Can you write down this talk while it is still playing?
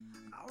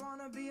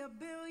wanna be a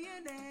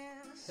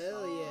billionaire.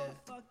 Hell yeah.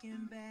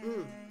 Fucking bad.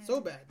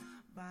 So bad.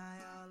 Buy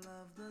all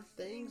of the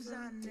things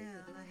I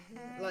never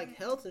had. Like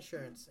health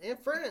insurance and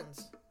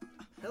friends.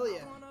 Hell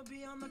yeah. I wanna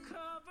be on the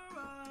cover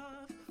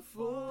of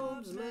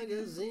Forbes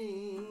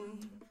magazine.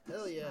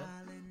 Hell yeah.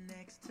 Smiling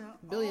next to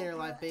Billionaire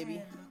life, Oprah baby.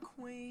 and the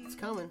Queen. It's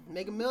coming.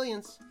 Mega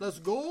millions. Let's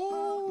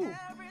go.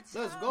 Every Let's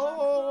time go. I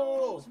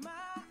close my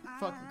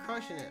Fucking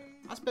crushing it.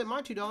 eyes, I spent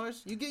my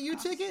 $2. You get you a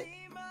ticket?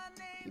 see my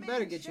You name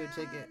better in get you a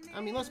ticket.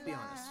 I mean, let's be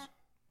honest. shining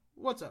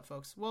What's up,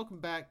 folks? Welcome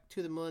back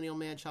to the Millennial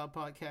Manchild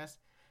Podcast.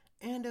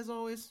 And as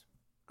always,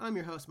 I'm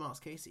your host, Miles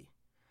Casey.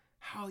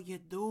 How you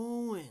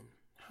doing?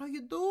 How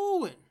you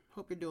doing?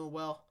 Hope you're doing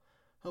well.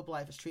 Hope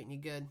life is treating you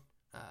good.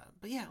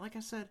 But yeah, like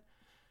I said,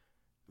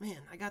 man,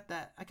 I got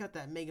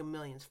that Mega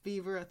Millions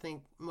fever. I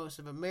think most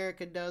of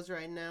America does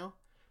right now.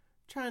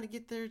 Trying to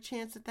get their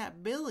chance at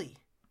that Billy.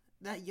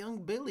 That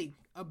young Billy.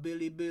 A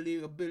Billy,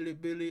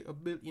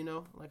 you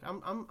know? Like,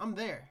 I'm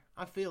there.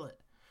 I feel it.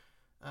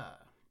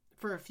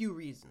 For a few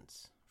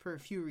reasons.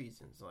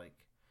 Like,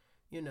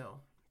 you know,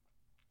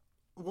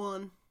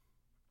 one,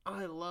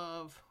 I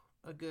love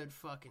a good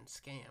fucking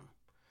scam.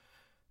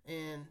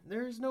 And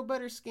there's no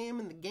better scam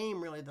in the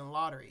game, really, than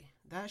lottery.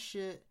 That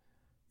shit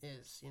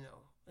is, you know,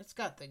 it's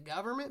got the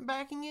government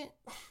backing it.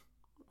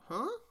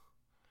 Huh?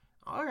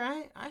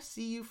 Alright, I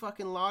see you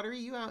fucking lottery.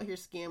 You out here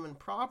scamming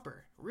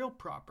proper. Real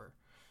proper.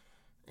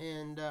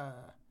 And,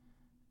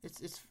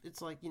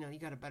 it's like, you know, you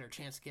got a better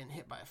chance of getting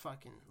hit by a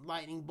fucking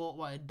lightning bolt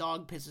while a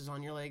dog pisses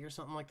on your leg or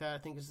something like that, I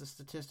think is the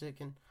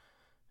statistic. And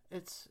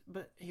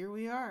but here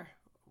we are.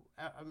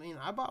 I mean,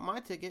 I bought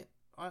my ticket.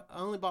 I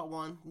only bought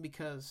one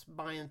because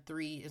buying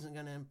 3 isn't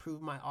going to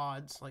improve my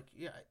odds. Like,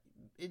 yeah,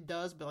 it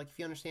does, but like if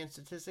you understand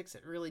statistics,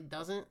 it really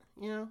doesn't,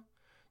 you know?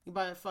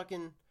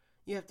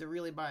 You have to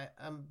really buy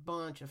a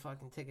bunch of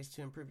fucking tickets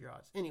to improve your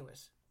odds.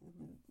 Anyways,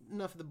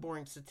 enough of the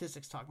boring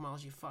statistics talk,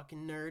 Miles, you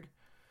fucking nerd.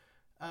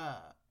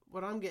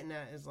 What I'm getting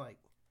at is like,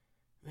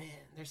 man,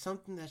 there's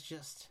something that's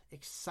just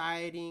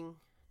exciting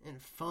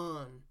and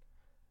fun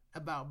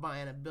about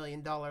buying $1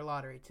 billion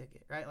lottery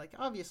ticket, right? Like,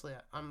 obviously,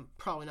 I'm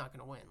probably not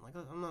going to win. Like,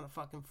 I'm not a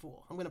fucking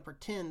fool. I'm going to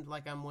pretend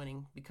like I'm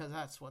winning because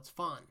that's what's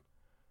fun.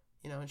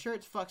 You know, and sure,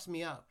 it fucks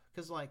me up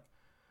because, like,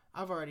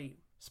 I've already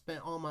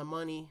spent all my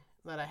money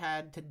that I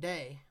had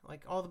today.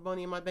 Like, all the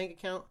money in my bank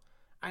account,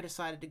 I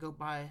decided to go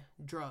buy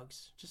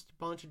drugs. Just a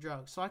bunch of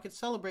drugs. So I could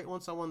celebrate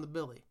once I won the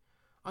Billy.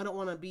 I don't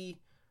want to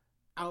be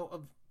out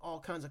of all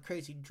kinds of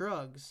crazy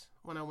drugs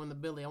when I win the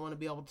Billy. I want to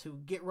be able to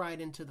get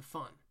right into the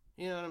fun.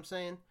 You know what I'm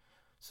saying?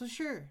 So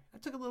sure, I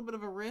took a little bit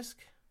of a risk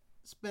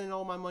spending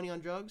all my money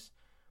on drugs.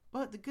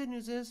 But the good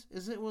news is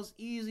it was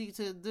easy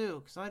to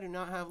do because I do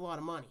not have a lot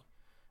of money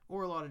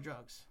or a lot of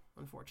drugs,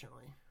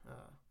 unfortunately.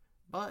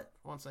 But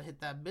once I hit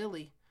that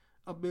Billy,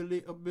 a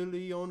billion,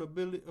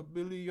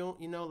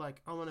 you know,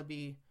 like I want to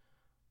be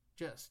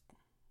just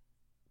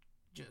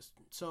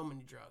so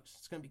many drugs.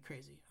 It's going to be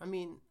crazy. I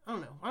mean, I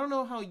don't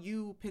know how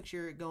you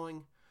picture it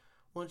going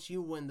once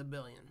you win the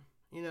billion.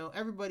 You know,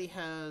 everybody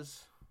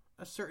has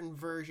a certain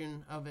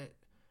version of it.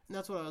 And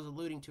that's what I was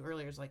alluding to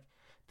earlier. It's like,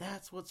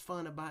 that's what's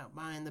fun about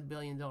buying the $1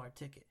 billion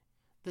ticket.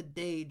 The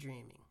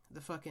daydreaming. The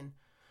fucking,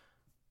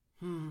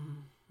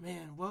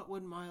 man, what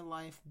would my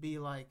life be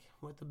like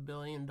with $1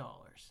 billion?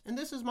 And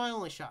this is my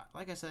only shot.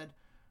 Like I said,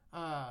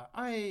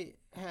 I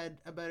had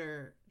a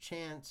better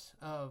chance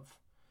of,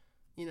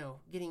 you know,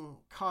 getting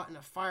caught in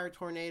a fire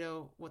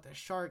tornado with a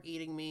shark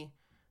eating me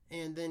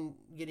and then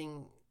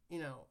getting, you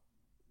know,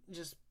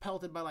 just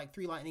pelted by like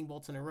 3 lightning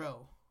bolts in a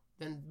row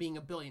than being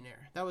a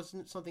billionaire. That was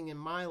something in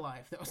my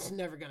life that was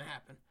never going to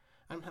happen.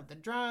 I don't have to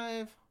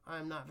drive.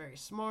 I'm not very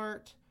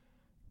smart.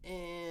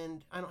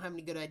 And I don't have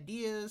any good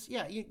ideas.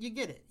 Yeah, you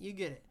get it. You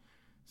get it.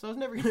 So I was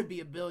never going to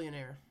be a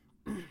billionaire.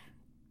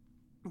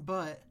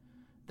 But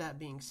that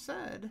being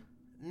said,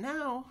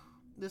 now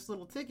this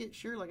little ticket,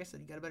 sure, like I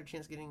said, you got a better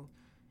chance of getting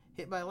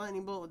hit by a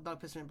lightning bolt with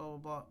dog pissing, blah, blah,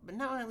 blah. But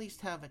now I at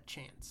least have a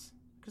chance.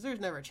 Because there's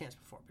never a chance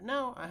before. But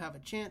now I have a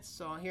chance.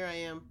 So here I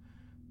am,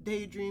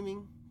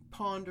 daydreaming,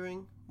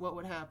 pondering what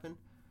would happen.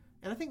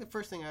 And I think the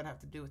first thing I'd have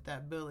to do with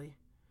that Billy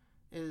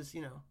is,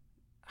 you know,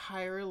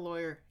 hire a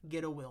lawyer,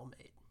 get a will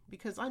made.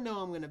 Because I know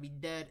I'm going to be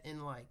dead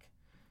in like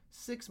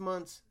 6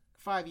 months,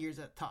 5 years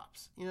at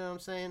tops. You know what I'm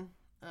saying?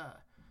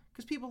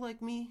 Because people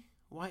like me,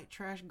 white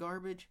trash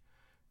garbage,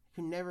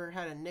 who never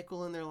had a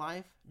nickel in their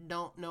life,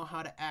 don't know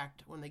how to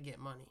act when they get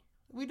money.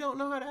 We don't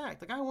know how to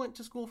act. Like, I went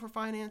to school for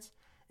finance,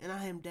 and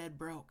I am dead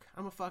broke.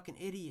 I'm a fucking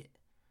idiot.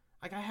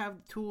 Like, I have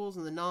the tools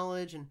and the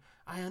knowledge, and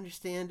I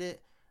understand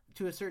it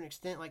to a certain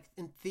extent, like,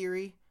 in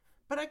theory,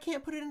 but I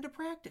can't put it into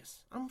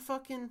practice.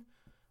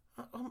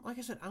 Like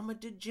I said, I'm a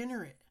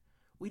degenerate.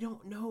 We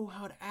don't know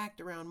how to act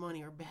around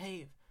money or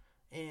behave.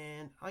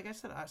 And like I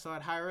said, so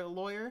I'd hire a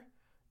lawyer,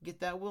 get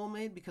that will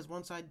made, because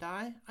once I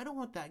die, I don't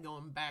want that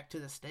going back to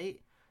the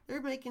state.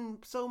 They're making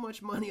so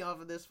much money off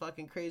of this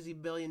fucking crazy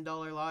 $1 billion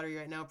lottery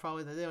right now,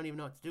 probably, that they don't even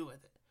know what to do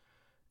with it.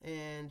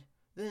 And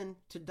then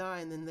to die,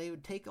 and then they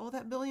would take all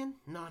that billion?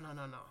 No.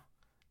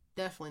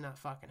 Definitely not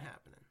fucking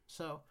happening.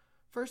 So,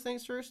 first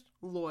things first,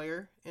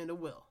 lawyer and a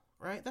will.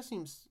 right? I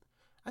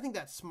think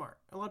that's smart.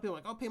 A lot of people are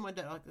like, I'll pay my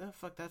debt. I'm like, oh,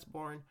 fuck, that's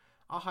boring.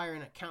 I'll hire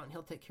an accountant.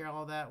 He'll take care of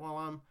all that while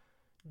I'm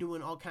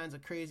doing all kinds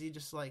of crazy,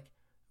 just like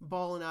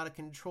balling out of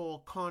control,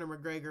 Conor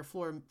McGregor,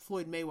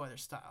 Floyd Mayweather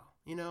style,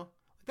 you know?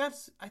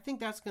 I think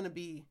that's going to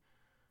be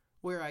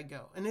where I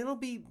go. And it'll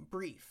be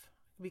brief,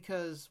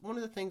 because one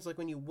of the things, like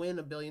when you win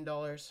 $1 billion,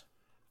 it's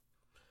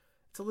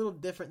a little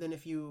different than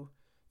if you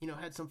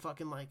had some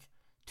fucking like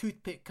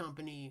toothpick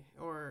company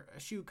or a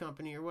shoe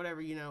company or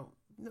whatever,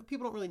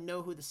 people don't really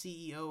know who the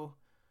CEO.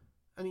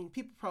 I mean,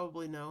 people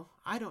probably know.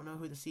 I don't know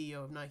who the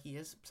CEO of Nike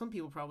is. Some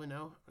people probably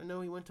know. I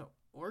know he went to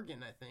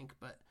Oregon, I think,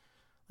 but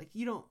like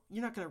you're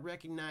not going to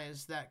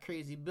recognize that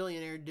crazy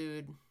billionaire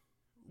dude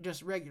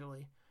just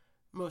regularly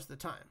most of the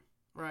time,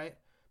 right?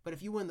 But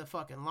if you win the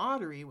fucking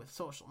lottery with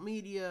social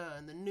media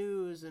and the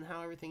news and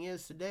how everything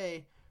is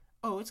today,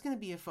 it's going to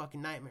be a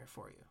fucking nightmare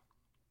for you.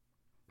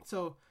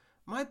 So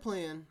my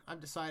plan, I've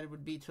decided,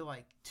 would be to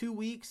like 2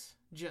 weeks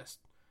just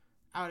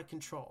out of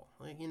control.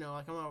 Like, I'm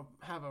going to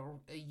have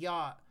a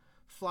yacht,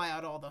 fly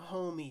out all the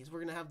homies. We're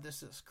going to have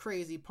this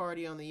crazy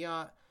party on the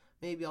yacht.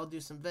 Maybe I'll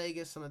do some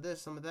Vegas, some of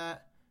this, some of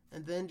that.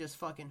 And then just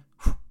fucking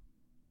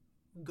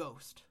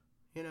ghost,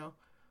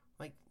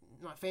 Like,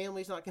 my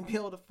family's not going to be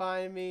able to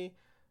find me.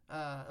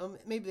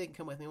 Maybe they can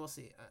come with me. We'll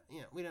see.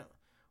 We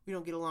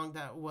don't get along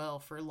that well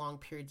for long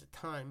periods of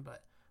time,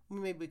 but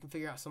maybe we can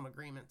figure out some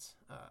agreements.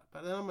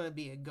 But then I'm going to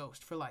be a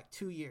ghost for like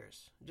 2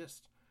 years.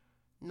 Just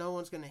no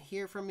one's going to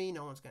hear from me.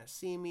 No one's going to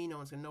see me. No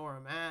one's going to know where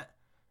I'm at.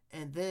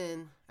 And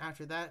then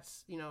after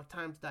that's,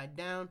 time's died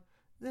down,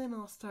 then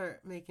I'll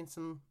start making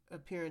some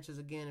appearances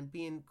again and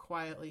being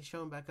quietly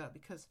shown back up,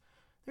 because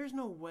there's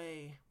no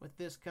way with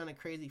this kind of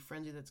crazy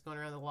frenzy that's going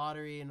around the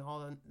lottery and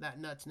all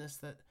that nutsness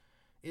that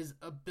is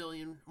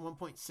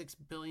 $1.6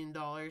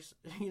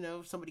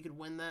 billion. Somebody could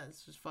win that.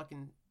 It's just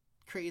fucking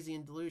crazy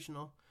and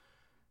delusional.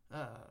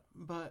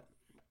 But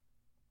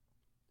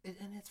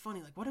it's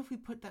funny, like, what if we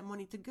put that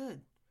money to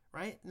good,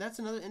 right? And that's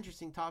another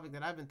interesting topic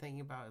that I've been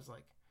thinking about, is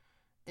like,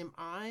 am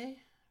I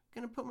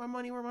going to put my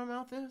money where my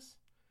mouth is,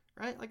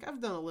 right? Like,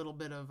 I've done a little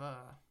bit of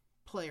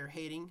player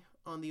hating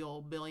on the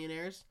old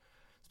billionaires,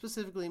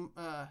 specifically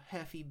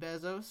Hefty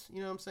Bezos,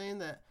 you know what I'm saying?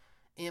 That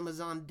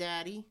Amazon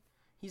daddy.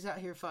 He's out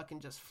here fucking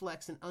just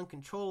flexing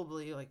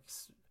uncontrollably, like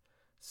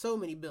so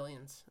many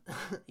billions.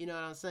 You know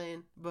what I'm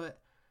saying? And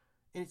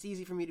it's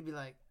easy for me to be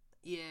like,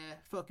 yeah,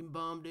 fucking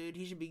bum, dude.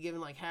 He should be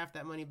giving like half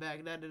that money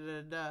back,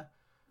 da-da-da-da.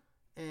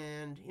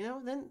 And,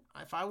 then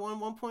if I won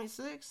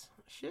 1.6,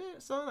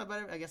 shit, son,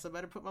 I guess I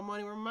better put my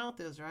money where my mouth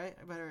is, right?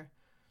 I better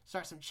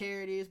start some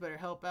charities, better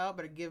help out,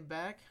 better give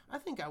back. I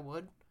think I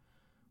would.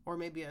 Or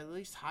maybe at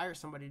least hire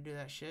somebody to do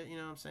that shit, you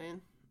know what I'm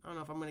saying? I don't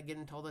know if I'm going to get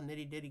into all the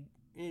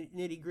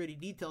nitty-gritty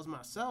details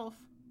myself.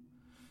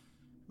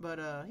 But,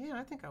 yeah,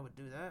 I think I would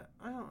do that.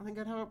 I don't think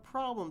I'd have a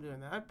problem doing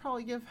that. I'd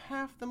probably give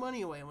half the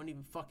money away. I wouldn't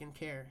even fucking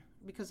care.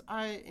 Because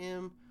I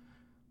am,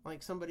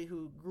 like, somebody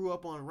who grew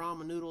up on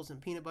ramen noodles and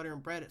peanut butter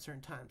and bread at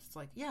certain times. It's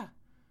like, yeah,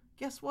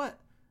 guess what?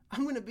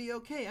 I'm going to be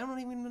okay. I don't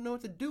even know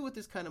what to do with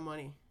this kind of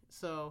money.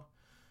 So,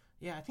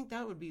 yeah, I think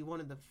that would be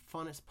one of the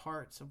funnest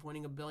parts of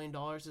winning $1 billion,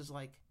 is,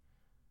 like,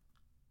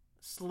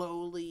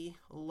 slowly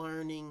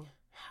learning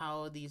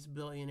how these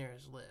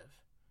billionaires live.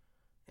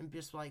 And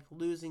just like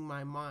losing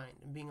my mind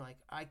and being like,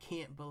 I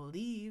can't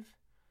believe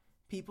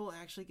people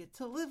actually get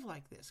to live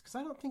like this. Because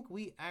I don't think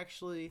we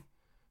actually,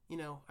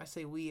 I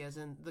say we as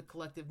in the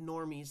collective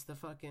normies, the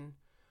fucking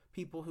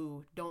people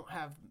who don't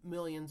have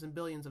millions and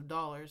billions of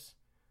dollars.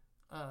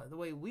 The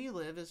way we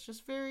live is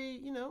just very,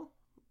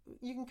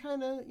 you can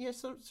kind of,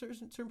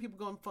 certain people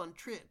go on fun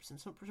trips and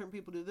certain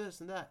people do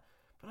this and that.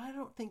 But I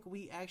don't think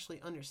we actually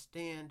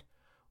understand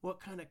what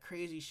kind of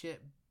crazy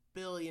shit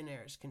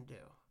billionaires can do.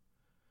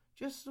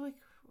 Just like,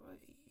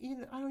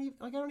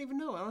 I don't even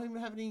know. I don't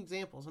even have any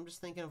examples. I'm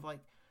just thinking of like,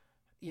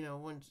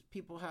 when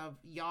people have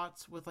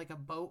yachts with like a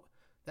boat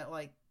that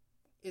like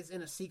is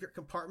in a secret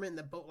compartment and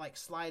the boat like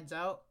slides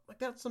out. Like,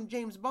 that's some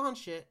James Bond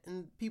shit,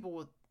 and people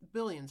with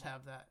billions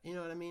have that. You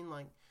know what I mean?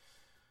 Like,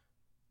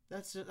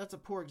 that's a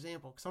poor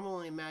example, because I'm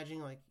only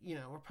imagining like,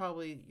 you're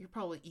probably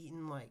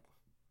eating like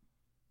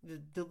the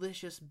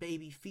delicious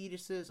baby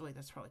fetuses. Wait,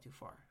 that's probably too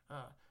far.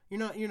 You're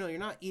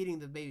not eating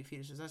the baby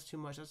fetuses. That's too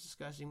much. That's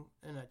disgusting.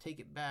 And I take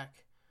it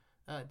back.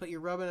 But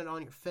you're rubbing it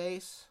on your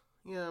face.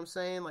 You know what I'm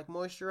saying? Like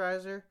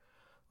moisturizer.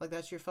 Like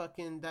that's your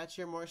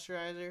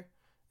moisturizer.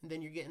 And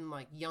then you're getting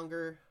like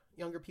younger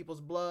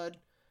people's blood.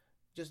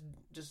 Just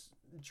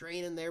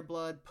draining their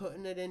blood,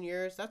 putting it in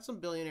yours. That's some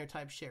billionaire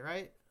type shit,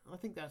 right? I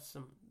think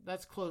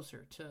that's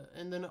closer to.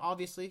 And then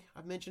obviously,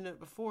 I've mentioned it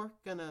before.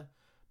 Gonna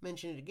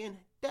mention it again.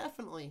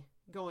 Definitely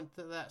going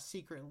to that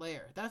secret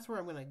lair. That's where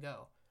I'm gonna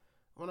go.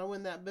 When I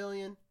win that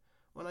billion,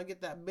 when I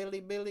get that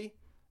billy,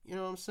 you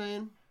know what I'm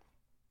saying?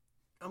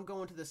 I'm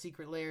going to the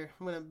secret lair.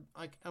 I'm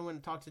gonna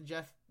talk to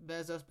Jeff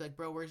Bezos, be like,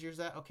 bro, where's yours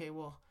at? Okay,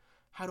 well,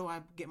 how do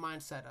I get mine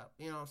set up?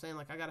 You know what I'm saying?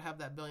 Like, I gotta have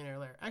that billionaire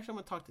lair. Actually, I'm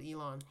gonna talk to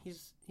Elon.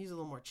 He's a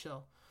little more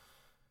chill.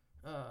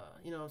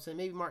 You know what I'm saying?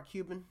 Maybe Mark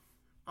Cuban.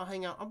 I'll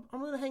hang out.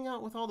 I'm gonna hang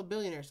out with all the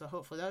billionaires, so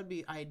hopefully that would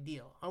be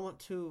ideal. I want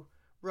to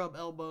rub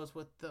elbows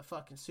with the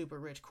fucking super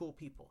rich, cool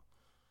people.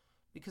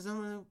 Because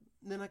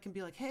then I can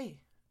be like,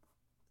 hey,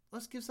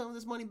 let's give some of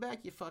this money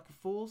back, you fucking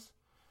fools.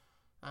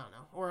 I don't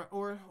know.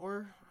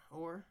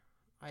 Or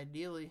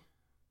ideally,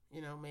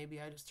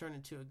 maybe I just turn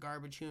into a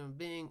garbage human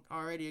being,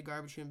 already a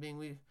garbage human being.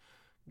 We've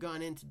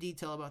gone into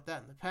detail about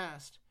that in the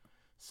past.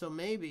 So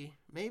maybe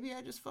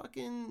I just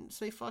fucking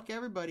say fuck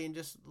everybody and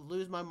just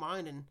lose my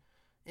mind and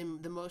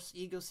am the most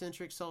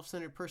egocentric,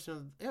 self-centered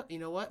person. You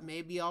know what?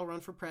 Maybe I'll run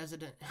for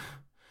president.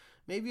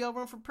 Maybe I'll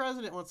run for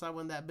president once I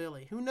win that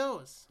Billy. Who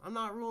knows? I'm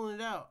not ruling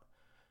it out.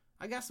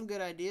 I got some good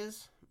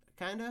ideas.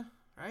 Kinda,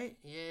 right?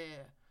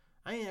 Yeah.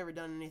 I ain't ever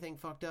done anything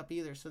fucked up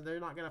either, so they're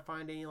not gonna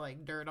find any,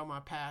 like, dirt on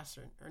my past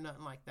or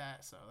nothing like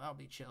that, so that'll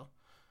be chill.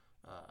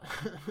 I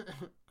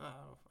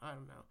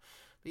don't know.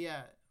 But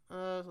yeah,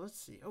 let's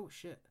see. Oh,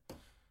 shit. I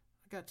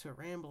got to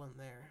rambling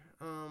there.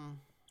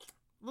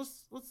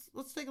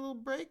 Let's take a little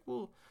break.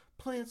 We'll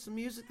play in some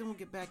music, then we'll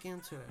get back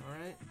into it,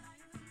 alright?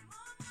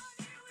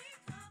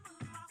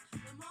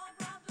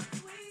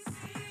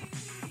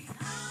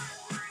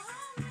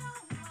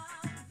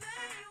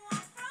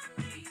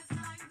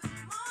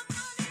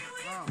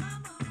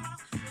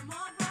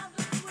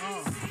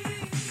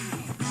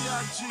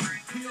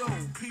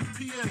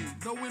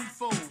 PPA, no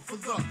info for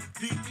the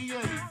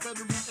DEA.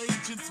 Federal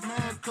agents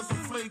mad cause I'm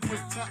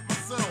flagrant. Tap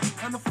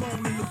myself and the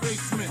phone in the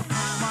basement.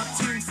 My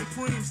team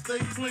supreme, stay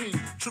clean.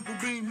 Triple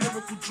beam,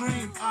 miracle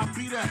dream. I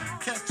be that.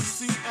 Catch a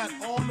seat at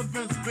all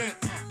events bent.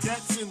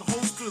 Gats in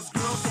holsters,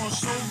 girls on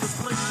shoulders.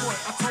 Playboy,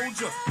 I told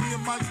ya, me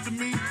and Mike's to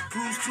me.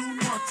 Bruise too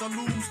much, I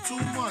lose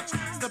too much.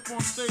 Step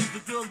on stage,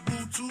 the girls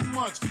boo too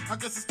much. I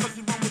guess it's cause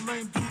you run with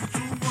lame dudes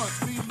too much.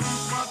 Me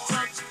lose my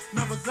touch,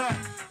 never that.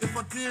 If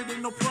I did,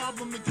 ain't no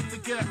problem to get the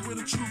gap where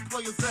the true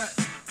players at.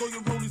 Throw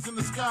your rollies in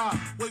the sky,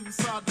 waving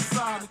side to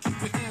side, and keep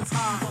your hands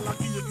high while I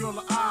give your girl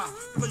an eye.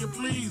 Player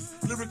please,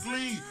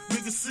 lyrically,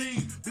 nigga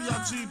C,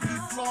 B-I-G-B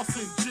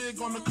flossing,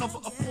 jig on the cover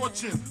of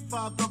Fortune,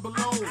 500.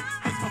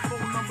 That's my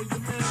phone number, your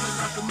man,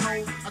 I got the know,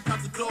 I got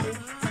the dough,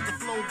 got the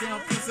flow down,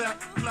 pizzazz,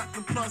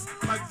 platinum plus,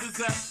 like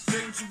Zizak,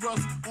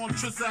 dangerous on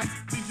Trizak,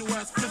 leave your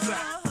ass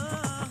pizzazz.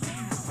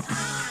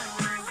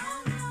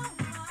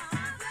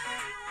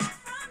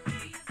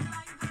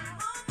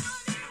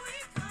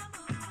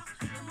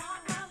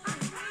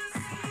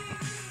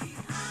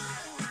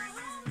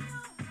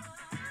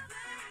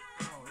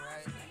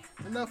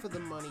 Enough of the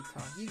money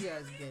talk. You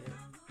guys get it.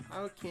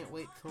 I can't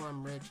wait till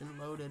I'm rich and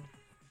loaded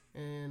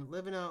and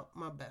living out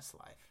my best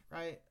life,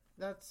 right?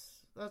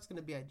 That's going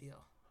to be ideal.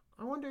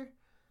 I wonder,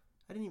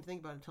 I didn't even think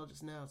about it until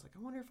just now. It's like,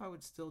 I wonder if I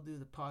would still do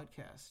the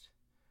podcast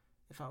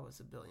if I was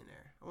a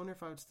billionaire. I wonder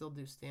if I would still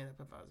do stand-up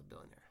if I was a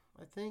billionaire.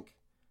 I think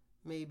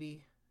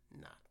maybe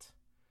not.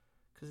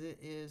 Because it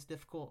is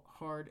difficult,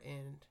 hard,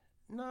 and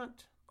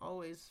not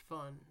always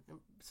fun.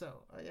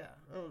 So, yeah,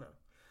 I don't know.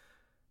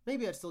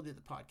 Maybe I'd still do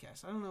the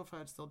podcast. I don't know if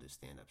I'd still do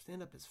stand-up.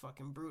 Stand-up is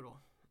fucking brutal.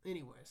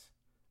 Anyways,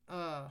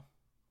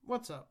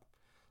 what's up?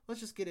 Let's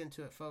just get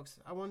into it, folks.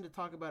 I wanted to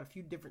talk about a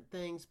few different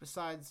things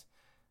besides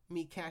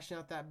me cashing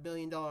out that $1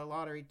 billion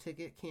lottery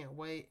ticket. Can't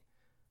wait.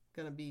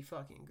 Gonna be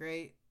fucking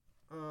great.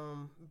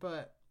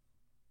 But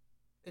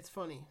it's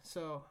funny.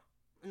 So,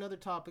 another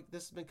topic.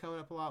 This has been coming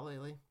up a lot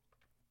lately.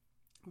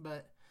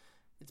 But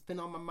it's been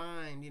on my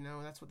mind,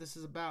 That's what this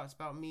is about. It's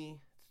about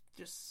me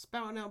just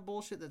spouting out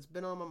bullshit that's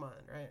been on my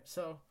mind, right?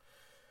 So,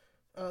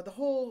 the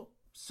whole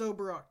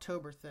Sober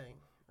October thing,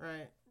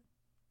 right?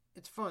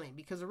 It's funny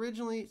because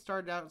originally it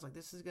started out, it was like,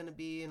 this is going to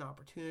be an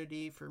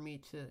opportunity for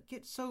me to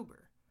get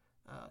sober,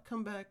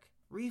 come back,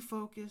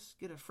 refocus,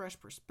 get a fresh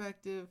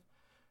perspective,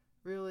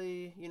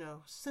 really,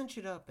 cinch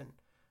it up and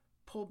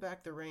pull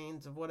back the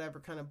reins of whatever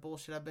kind of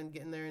bullshit I've been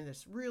getting there and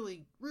just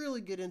really,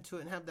 really get into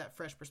it and have that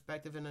fresh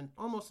perspective and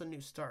almost a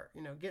new start,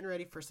 getting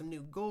ready for some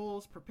new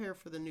goals, prepare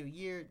for the new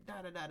year,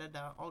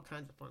 all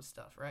kinds of fun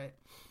stuff, right?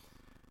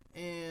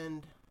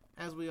 And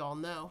as we all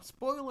know,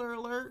 spoiler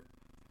alert,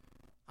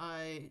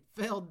 I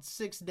failed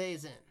 6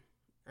 days in,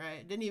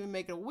 right? Didn't even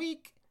make it a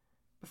week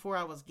before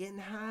I was getting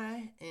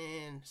high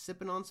and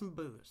sipping on some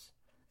booze.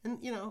 And,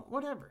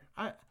 whatever.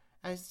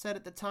 I said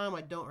at the time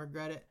I don't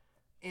regret it.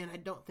 And I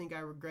don't think I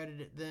regretted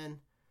it then.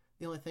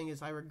 The only thing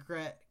is I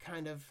regret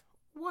kind of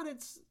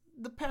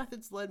the path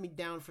it's led me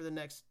down for the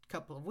next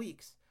couple of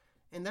weeks.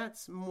 And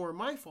that's more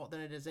my fault than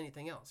it is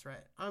anything else,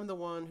 right? I'm the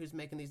one who's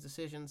making these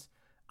decisions.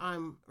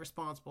 I'm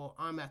responsible.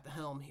 I'm at the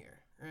helm here,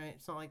 right?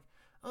 It's not like,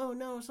 oh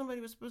no, somebody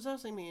was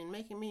possessing me and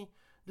making me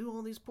do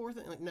all these poor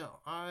things. Like, no,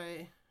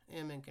 I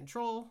am in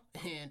control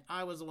and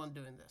I was the one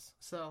doing this.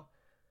 So,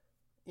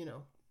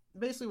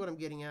 basically what I'm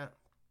getting at,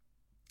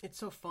 it's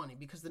so funny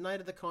because the night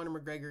of the Conor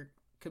McGregor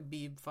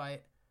Khabib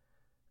fight,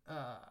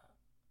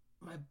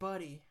 my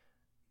buddy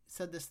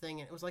said this thing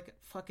and it was like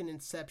fucking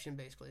Inception,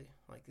 basically.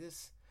 Like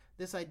this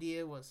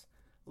idea was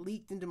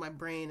leaked into my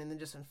brain and then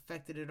just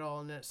infected it all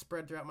and then it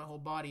spread throughout my whole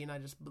body and I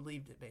just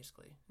believed it,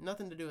 basically.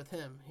 Nothing to do with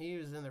him. He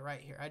was in the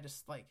right here.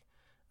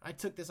 I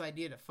took this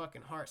idea to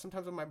fucking heart.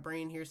 Sometimes when my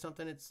brain hears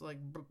something, it's like,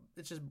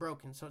 it's just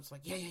broken. So it's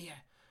like, yeah,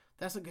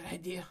 that's a good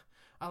idea.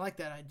 I like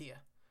that idea.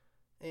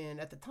 And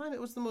at the time,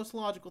 it was the most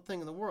logical thing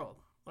in the world,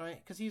 right?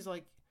 Because he's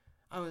like,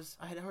 I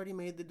had already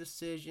made the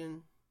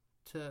decision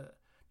to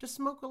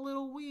smoke a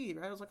little weed,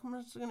 right? I was like,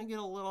 I'm just going to get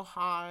a little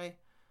high,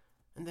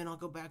 and then I'll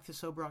go back to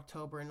sober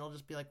October, and it'll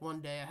just be like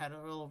one day I had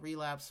a little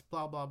relapse,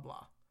 blah, blah,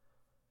 blah.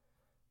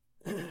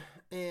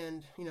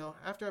 And, you know,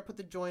 after I put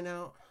the joint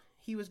out,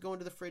 he was going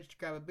to the fridge to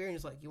grab a beer, and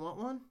he's like, you want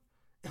one?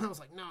 And I was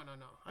like, no,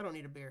 I don't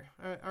need a beer.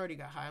 I already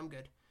got high, I'm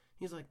good.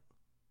 He's like,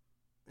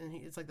 and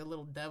it's like the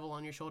little devil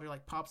on your shoulder,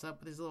 like, pops up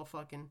with his little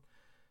fucking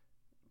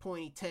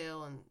pointy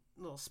tail and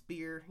little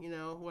spear, you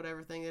know,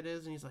 whatever thing it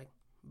is, and he's like,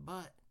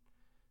 but,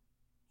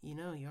 you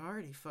know, you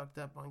already fucked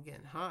up on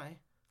getting high.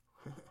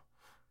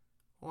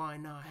 Why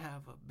not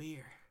have a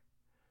beer?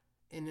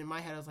 And in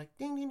my head, I was like,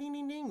 ding, ding, ding,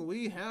 ding, ding,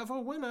 we have a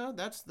winner.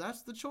 That's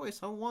the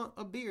choice. I want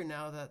a beer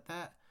now.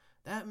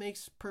 That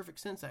makes perfect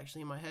sense,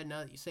 actually, in my head,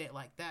 now that you say it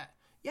like that.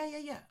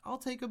 Yeah, I'll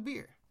take a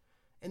beer.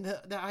 And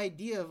the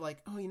idea of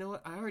like, oh, you know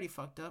what? I already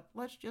fucked up.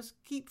 Let's just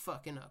keep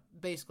fucking up,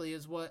 basically,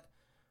 is what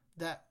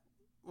that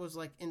was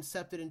like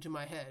incepted into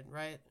my head,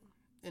 right?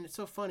 And it's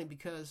so funny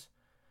because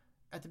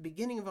at the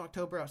beginning of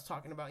October, I was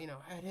talking about, you know,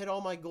 I had hit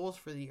all my goals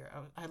for the year.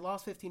 I had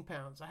lost 15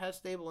 pounds. I had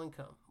stable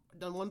income. I'd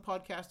done one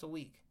podcast a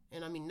week.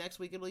 And I mean, next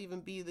week it'll even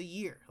be the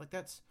year. Like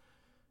that's,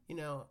 you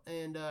know,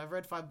 and I've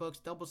read 5 books,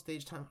 double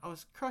stage time. I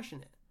was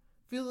crushing it.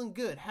 Feeling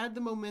good. Had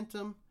the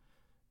momentum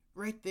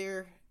right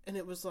there. And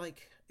it was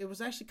like, it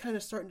was actually kind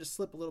of starting to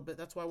slip a little bit.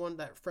 That's why I wanted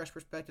that fresh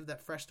perspective,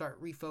 that fresh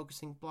start,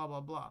 refocusing, blah, blah,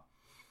 blah.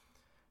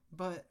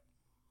 But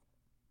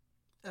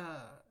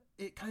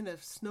it kind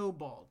of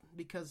snowballed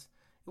because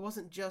it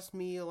wasn't just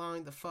me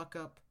allowing the fuck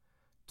up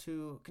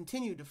to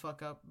continue to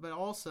fuck up, but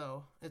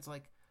also it's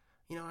like,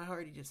 you know, I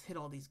already just hit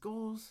all these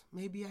goals.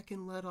 Maybe I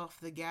can let off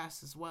the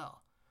gas as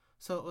well.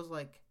 So it was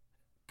like,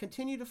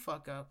 continue to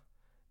fuck up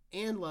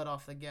and let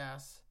off the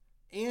gas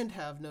and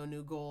have no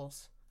new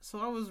goals. So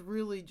I was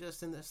really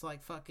just in this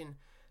like fucking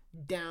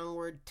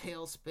downward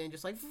tailspin,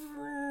 just like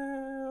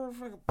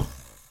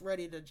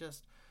ready to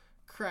just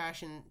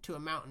crash into a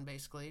mountain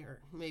basically,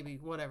 or maybe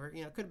whatever,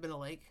 you know, could have been a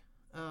lake.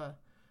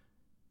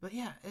 But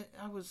yeah,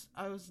 I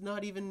was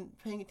not even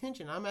paying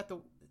attention. I'm at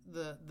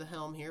the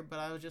helm here, but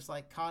I was just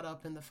like caught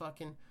up in the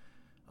fucking,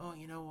 oh,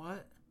 you know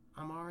what?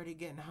 I'm already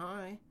getting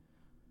high.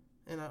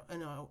 And I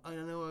know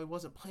I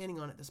wasn't planning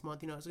on it this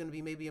month. You know, it was going to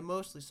be maybe a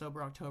mostly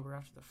sober October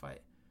after the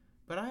fight.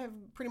 But I have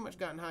pretty much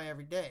gotten high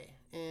every day.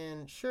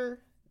 And sure,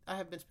 I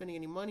haven't been spending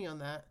any money on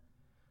that.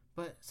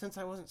 But since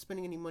I wasn't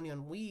spending any money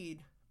on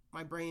weed,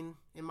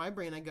 in my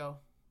brain I go,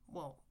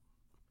 well,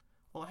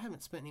 I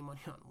haven't spent any money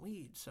on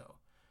weed, so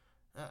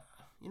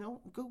you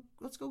know,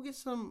 let's go get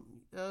some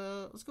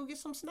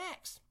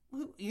snacks.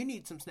 You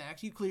need some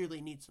snacks. You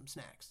clearly need some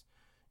snacks.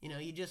 You know,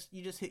 you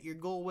just hit your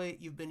goal weight.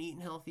 You've been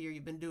eating healthier.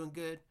 You've been doing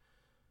good.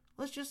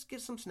 Let's just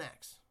get some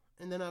snacks.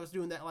 And then I was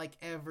doing that like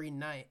every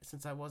night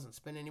since I wasn't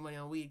spending any money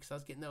on weed because I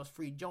was getting those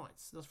free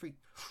joints, those free,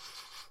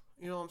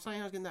 you know what I'm saying?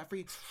 I was getting that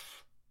free.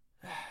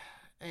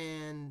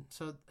 And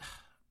so,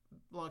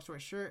 long story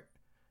short,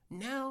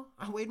 now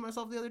I weighed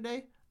myself the other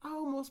day. I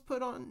almost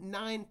put on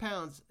 9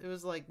 pounds. It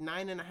was like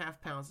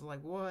 9.5 pounds. I was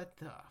like, what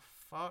the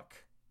fuck?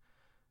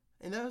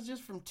 And that was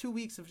just from 2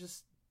 weeks of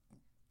just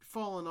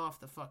falling off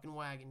the fucking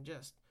wagon,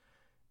 just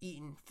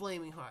eating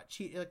flaming hot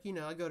Cheetos. Like, you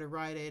know, I go to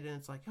Rite Aid and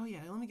it's like, oh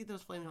yeah, let me get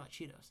those flaming hot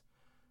Cheetos.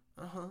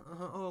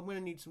 Oh, I'm going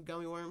to need some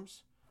gummy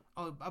worms.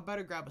 Oh, I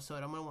better grab a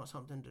soda. I'm going to want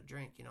something to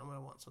drink. You know, I'm going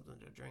to want something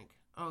to drink.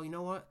 Oh, you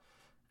know what?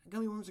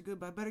 Gummy worms are good,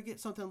 but I better get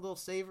something a little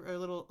savor, or a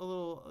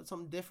little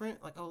something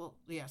different. Like, oh,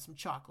 yeah, some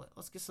chocolate.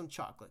 Let's get some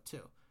chocolate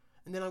too.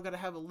 And then I've got to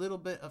have a little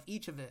bit of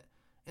each of it.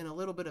 And a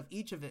little bit of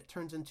each of it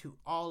turns into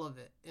all of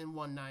it in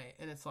one night.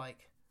 And it's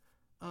like,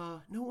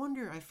 no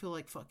wonder I feel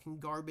like fucking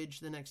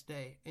garbage the next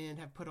day and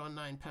have put on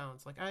 9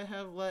 pounds. Like, I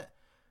have let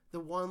the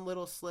one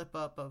little slip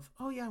up of,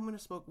 oh yeah, I'm going to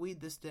smoke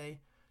weed this day,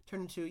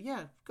 turn into,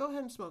 yeah, go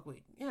ahead and smoke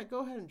weed. Yeah,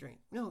 go ahead and drink.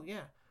 No,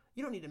 yeah,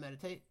 you don't need to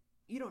meditate.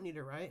 You don't need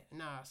to write.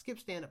 Nah, skip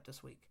stand-up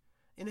this week.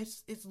 And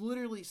it's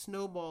literally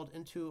snowballed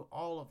into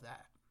all of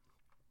that.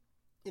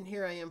 And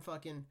here I am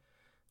fucking,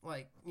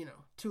 like, you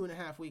know,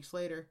 2.5 weeks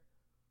later,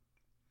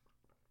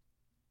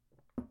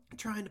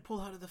 trying to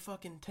pull out of the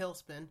fucking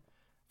tailspin,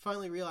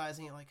 finally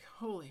realizing it, like,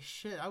 holy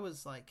shit, I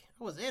was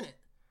in it.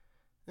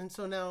 And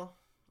so now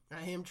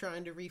I am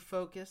trying to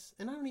refocus,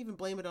 and I don't even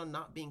blame it on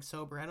not being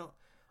sober.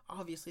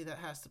 Obviously that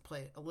has to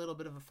play a little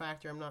bit of a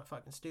factor. I'm not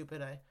fucking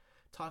stupid. I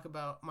talk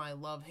about my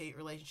love-hate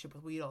relationship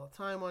with weed all the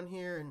time on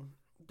here, and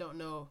don't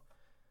know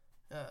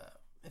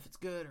if it's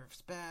good or if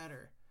it's bad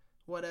or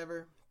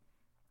whatever,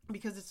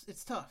 because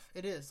it's tough.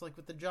 It is. Like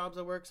with the jobs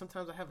I work,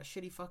 sometimes I have a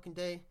shitty fucking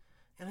day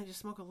and I just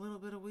smoke a little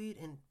bit of weed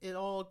and it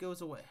all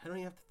goes away. I don't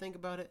even have to think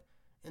about it,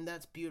 and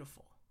that's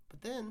beautiful.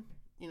 But then,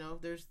 you know,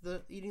 there's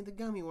the eating the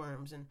gummy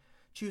worms and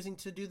choosing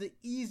to do the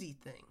easy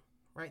thing,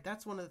 right?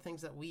 That's one of the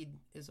things that weed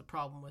is a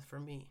problem with for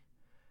me.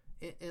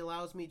 It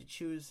allows me to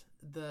choose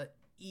the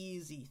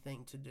easy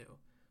thing to do,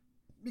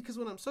 because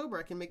when I'm sober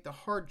I can make the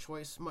hard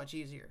choice much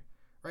easier.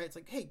 Right? It's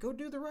like, hey, go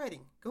do the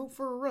writing. Go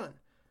for a run.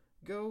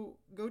 Go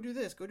do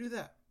this. Go do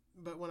that.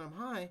 But when I'm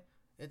high,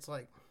 it's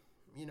like,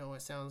 You know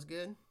what sounds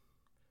good?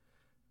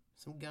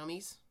 Some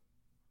gummies,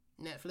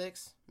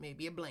 Netflix,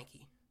 maybe a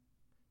blankie.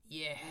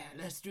 Yeah,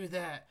 let's do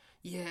that.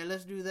 Yeah,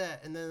 let's do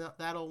that. And then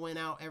that'll win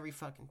out every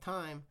fucking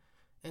time.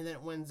 And then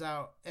it wins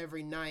out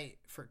every night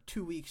for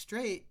 2 weeks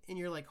straight. And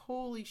you're like,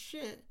 holy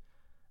shit,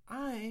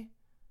 I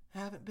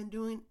haven't been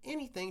doing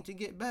anything to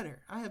get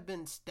better. I have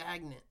been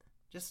stagnant.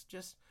 Just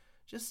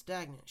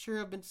stagnant. Sure,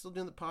 I've been still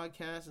doing the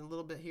podcast and a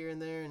little bit here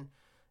and there.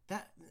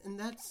 And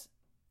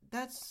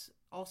that's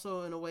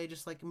also in a way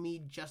just like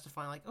me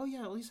justifying, like, oh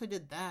yeah, at least I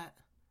did that.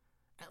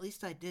 At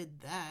least I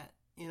did that.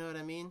 You know what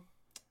I mean?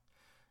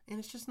 And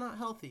it's just not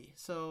healthy.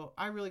 So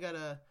I really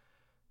gotta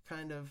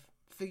kind of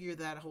figure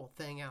that whole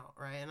thing out,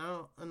 right?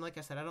 And like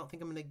I said, I don't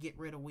think I'm gonna get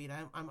rid of weed.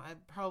 I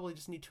probably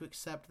just need to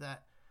accept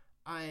that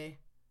I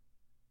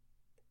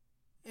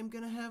am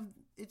gonna have,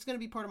 it's gonna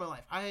be part of my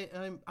life.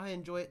 I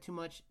enjoy it too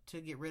much to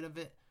get rid of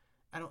it.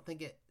 I don't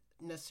think it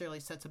necessarily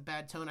sets a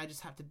bad tone. I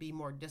just have to be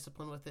more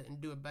disciplined with it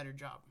and do a better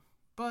job.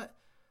 But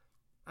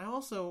I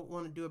also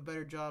want to do a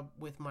better job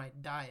with my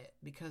diet,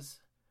 because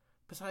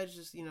besides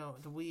just,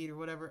 the weed or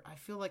whatever, I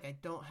feel like I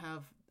don't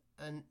have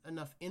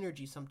enough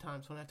energy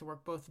sometimes when I have to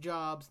work both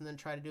jobs and then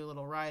try to do a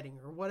little writing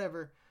or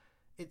whatever.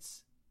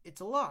 It's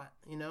a lot,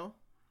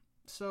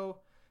 So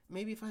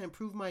maybe if I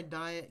improve my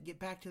diet, get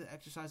back to the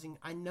exercising,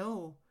 I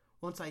know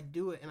once I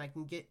do it and I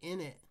can get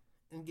in it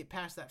and get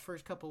past that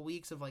first couple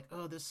weeks of like,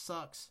 oh, this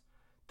sucks,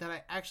 that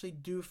I actually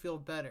do feel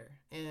better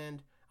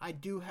and I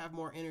do have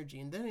more energy.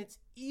 And then it's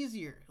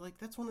easier. Like,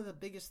 that's one of the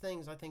biggest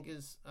things I think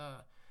is,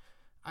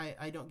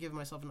 I don't give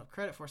myself enough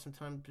credit for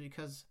sometimes,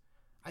 because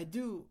I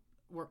do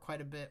work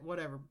quite a bit,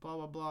 whatever, blah,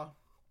 blah, blah.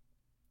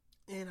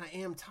 And I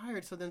am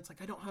tired. So then it's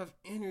like, I don't have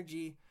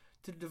energy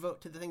to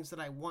devote to the things that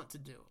I want to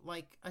do.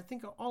 Like, I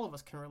think all of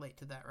us can relate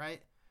to that,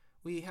 right?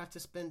 We have to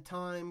spend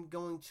time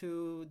going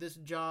to this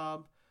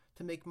job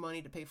to make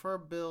money to pay for our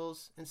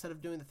bills instead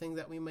of doing the thing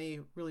that we may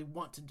really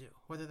want to do,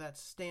 whether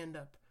that's stand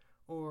up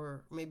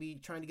or maybe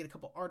trying to get a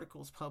couple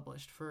articles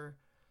published for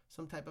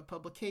some type of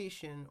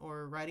publication,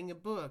 or writing a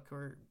book,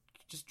 or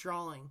just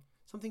drawing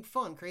something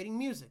fun, creating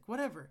music,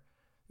 whatever.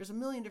 There's a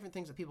million different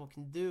things that people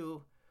can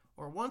do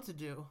or want to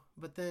do,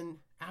 but then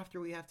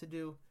after we have to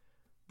do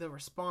the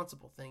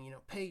responsible thing,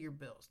 pay your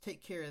bills,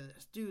 take care of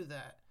this, do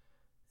that.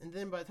 And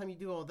then by the time you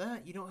do all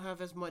that, you don't have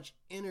as much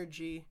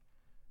energy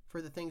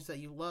for the things that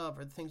you love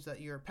or the things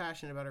that you're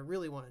passionate about or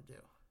really want to do.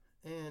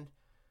 And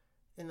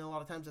a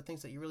lot of times the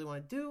things that you really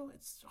want to do,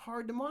 it's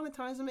hard to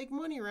monetize and make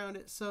money around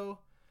it. So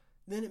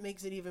then it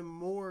makes it even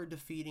more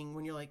defeating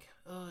when you're like,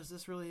 oh, is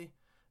this really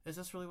what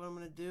I'm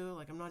going to do?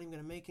 Like, I'm not even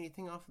going to make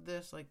anything off of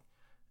this. Like,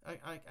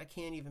 I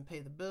can't even pay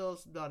the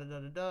bills,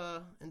 da-da-da-da-da.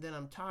 And then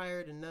I'm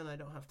tired, and then I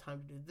don't have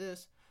time to do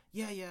this.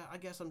 Yeah, I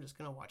guess I'm just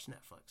going to watch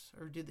Netflix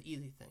or do the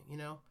easy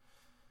thing,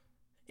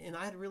 And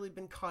I had really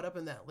been caught up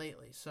in that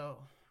lately. So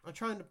I'm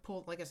trying to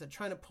pull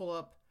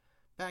up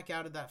back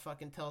out of that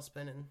fucking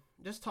tailspin, and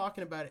just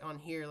talking about it on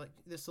here, like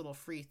this little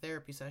free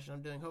therapy session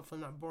I'm doing. Hopefully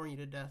I'm not boring you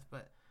to death,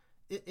 but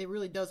it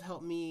really does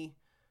help me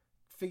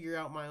figure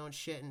out my own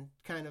shit and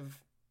kind of,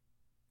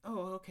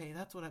 oh, okay,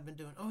 that's what I've been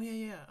doing. Oh,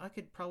 yeah, I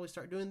could probably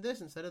start doing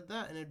this instead of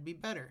that, and it'd be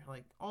better.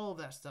 Like, all of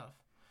that stuff.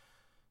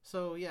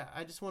 So, yeah,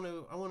 I want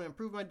to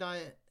improve my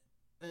diet,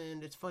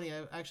 and it's funny,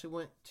 I actually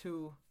went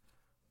to,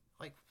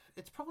 like,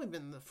 it's probably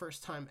been the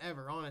first time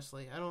ever,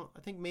 honestly. I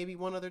think maybe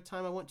one other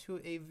time I went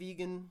to a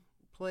vegan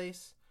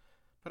place,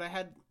 but I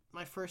had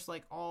my first,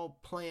 like, all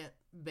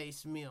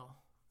plant-based meal.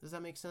 Does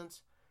that make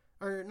sense?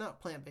 Or, not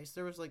plant-based,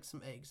 there was, like,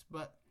 some eggs,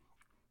 but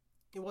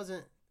it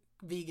wasn't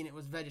vegan, it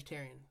was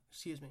vegetarian.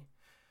 Excuse me.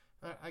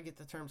 I get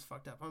the terms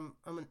fucked up.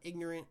 I'm an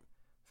ignorant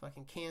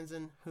fucking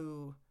Kansan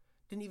who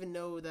didn't even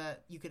know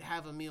that you could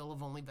have a meal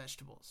of only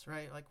vegetables,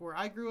 right? Like, where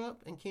I grew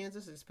up in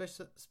Kansas,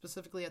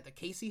 specifically at the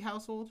Casey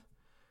household,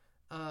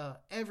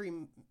 every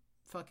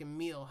fucking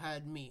meal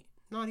had meat.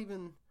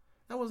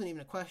 That wasn't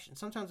even a question.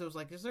 Sometimes it was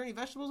like, is there any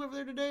vegetables over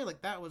there today? Like,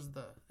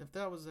 if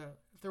there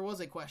was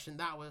a question,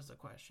 that was the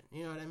question.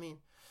 You know what I mean?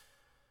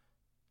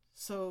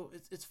 So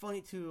it's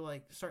funny to,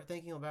 like, start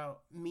thinking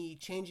about me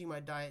changing my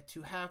diet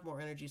to have more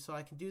energy so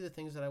I can do the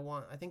things that I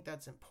want. I think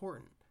that's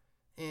important.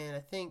 And I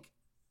think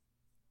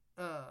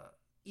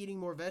eating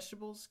more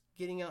vegetables,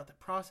 getting out the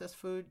processed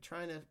food,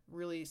 trying to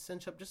really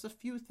cinch up just a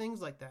few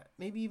things like that.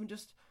 Maybe even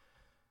just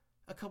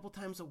a couple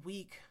times a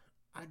week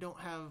I don't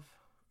have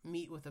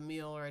meat with a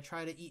meal, or I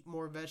try to eat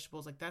more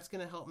vegetables. Like, that's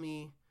going to help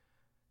me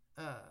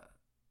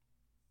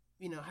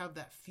have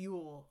that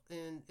fuel,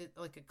 and it,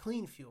 like, a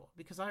clean fuel,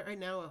 because right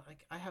now,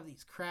 like, I have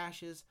these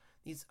crashes,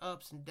 these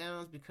ups and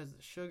downs because of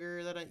the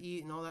sugar that I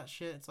eat and all that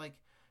shit. It's like,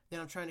 then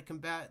I'm trying to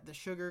combat the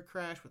sugar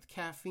crash with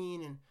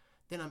caffeine, and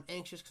then I'm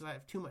anxious because I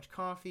have too much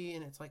coffee,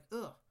 and it's like,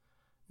 ugh,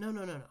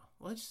 no.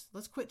 Let's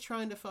quit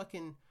trying to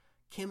fucking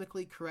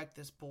chemically correct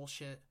this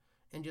bullshit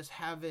and just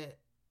have it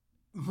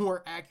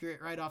more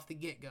accurate right off the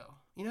get-go.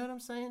 You know what I'm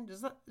saying?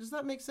 Does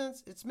that make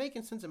sense? It's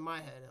making sense in my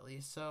head, at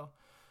least. So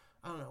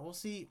I don't know. We'll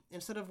see.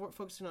 Instead of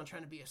focusing on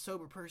trying to be a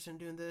sober person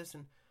doing this,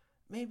 and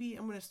maybe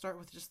I'm going to start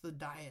with just the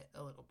diet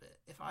a little bit.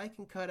 If I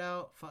can cut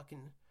out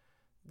fucking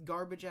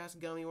garbage ass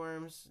gummy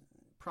worms,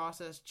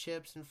 processed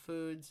chips and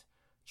foods,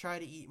 try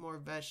to eat more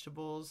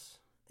vegetables,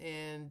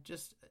 and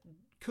just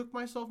cook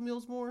myself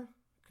meals more,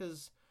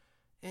 because,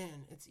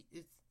 man,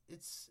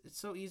 it's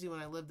so easy when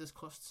I live this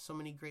close to so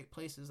many great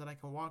places that I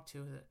can walk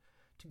to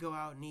go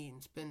out and eat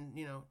and spend,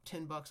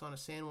 $10 on a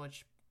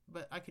sandwich.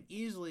 But I could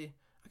eat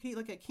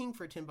like a king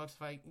for $10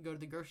 if I go to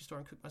the grocery store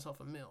and cook myself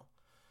a meal.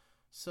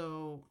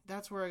 So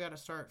that's where I got to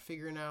start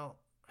figuring out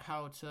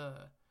how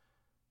to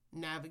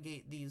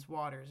navigate these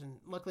waters. And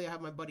luckily I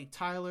have my buddy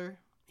Tyler.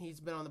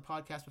 He's been on the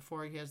podcast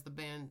before. He has the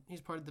band.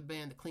 He's part of the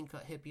band, the Clean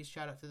Cut Hippies.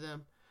 Shout out to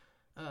them.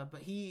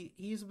 But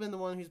he's been the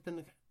one who's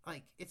been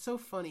like, it's so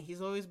funny.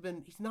 He's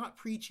not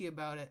preachy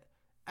about it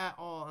at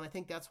all. And I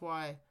think that's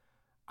why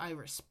I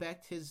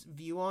respect his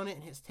view on it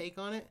and his take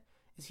on it,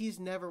 is he's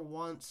never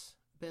once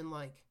been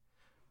like,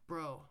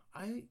 bro,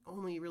 I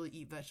only really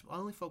eat vegetables. I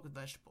only fuck with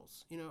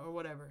vegetables, or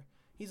whatever.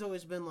 He's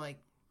always been like,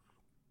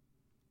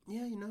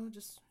 yeah,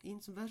 just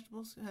eating some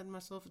vegetables, having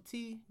myself a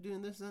tea,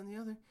 doing this, that, and the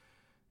other.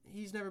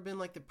 He's never been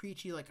like the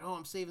preachy, like, oh,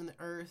 I'm saving the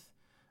earth.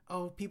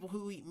 Oh, people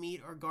who eat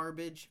meat are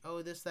garbage.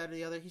 Oh, this, that, or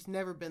the other. He's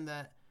never been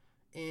that.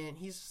 And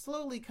he's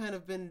slowly kind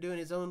of been doing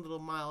his own little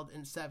mild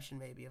Inception,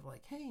 maybe, of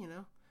like, hey,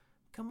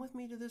 come with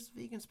me to this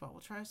vegan spot.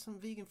 We'll try some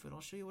vegan food.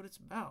 I'll show you what it's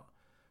about.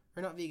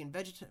 Or not vegan,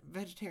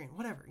 vegetarian,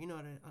 whatever.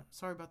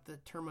 Sorry about the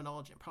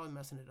terminology. I'm probably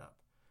messing it up.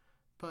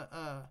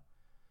 But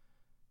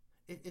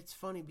it's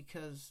funny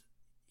because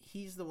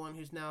he's the one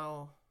who's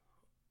now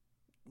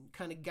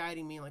kind of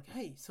guiding me, like,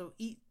 hey, so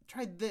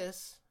try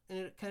this, and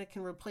it kind of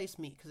can replace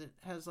meat, because it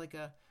has like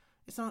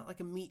it's not like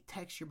a meat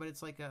texture, but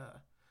it's like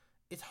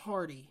it's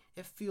hearty.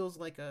 It feels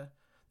like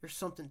there's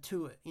something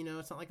to it,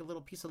 it's not like a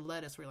little piece of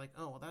lettuce where you're like,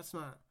 oh, well, that's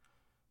not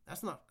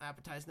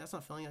appetizing, that's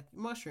not filling, like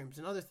mushrooms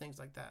and other things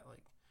like that.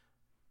 Like,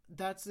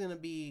 that's going to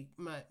be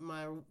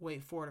my way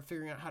forward of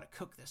figuring out how to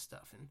cook this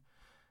stuff. And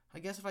I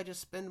guess if I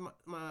just spend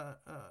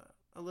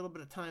a little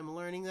bit of time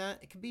learning that,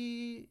 it could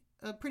be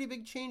a pretty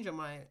big change on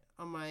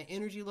my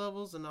energy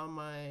levels and on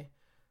my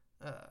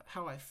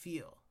how I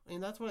feel.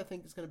 And that's what I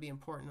think is going to be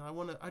important.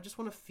 I just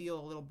want to feel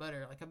a little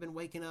better. Like, I've been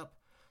waking up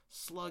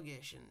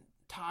sluggish and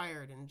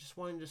tired and just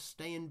wanting to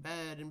stay in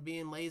bed and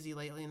being lazy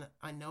lately. And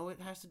I know it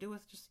has to do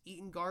with just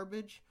eating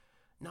garbage,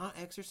 not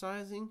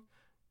exercising,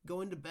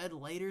 going to bed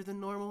later than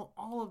normal.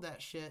 All of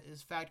that shit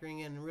is factoring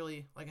in and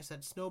really, like I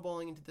said,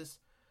 snowballing into this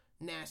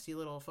nasty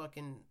little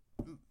fucking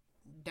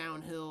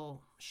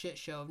downhill shit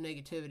show of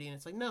negativity. And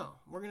it's like, no,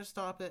 we're going to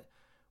stop it.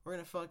 We're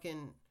going to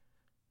fucking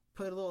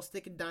put a little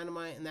stick of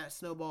dynamite in that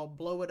snowball,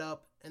 blow it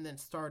up, and then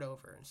start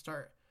over and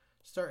start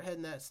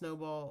heading that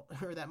snowball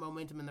or that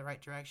momentum in the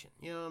right direction.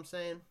 You know what I'm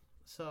saying?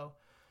 So,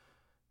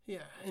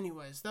 yeah,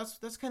 anyways,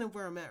 that's kind of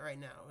where I'm at right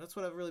now. That's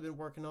what I've really been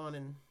working on.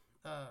 And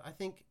I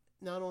think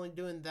not only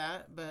doing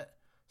that, but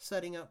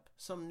setting up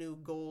some new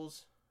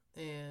goals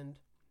and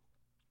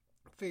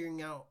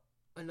figuring out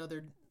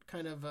another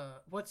kind of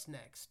what's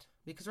next.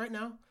 Because right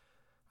now,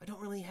 I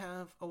don't really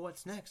have a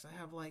what's next. I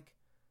have like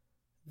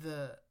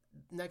the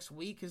next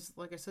week is,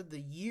 like I said, a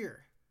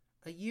year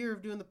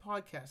of doing the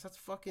podcast. That's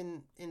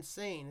fucking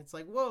insane. It's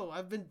like, whoa,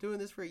 I've been doing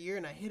this for a year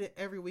and I hit it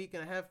every week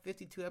and I have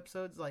 52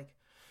 episodes. Like,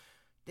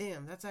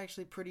 damn, that's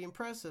actually pretty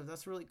impressive.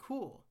 That's really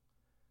cool.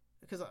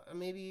 Because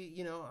maybe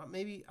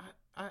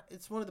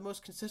it's one of the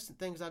most consistent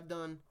things I've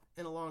done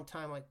in a long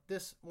time. Like,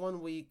 this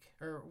 1 week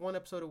or one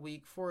episode a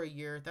week for a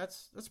year,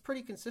 that's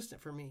pretty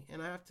consistent for me.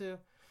 And I have to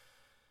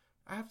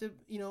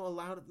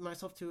allow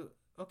myself to,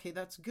 okay,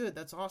 that's good,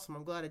 that's awesome,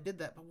 I'm glad I did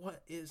that, but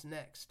what is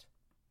next?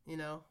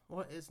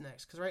 What is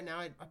next? Because right now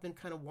I've been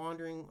kind of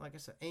wandering, like I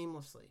said,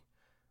 aimlessly.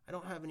 I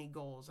don't have any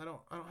goals. I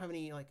don't have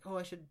any, like, oh,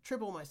 I should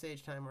triple my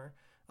stage time, or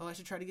oh, I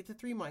should try to get to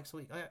 3 mics a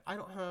week. I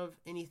don't have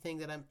anything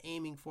that I'm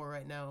aiming for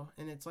right now,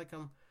 and it's like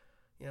I'm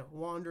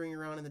wandering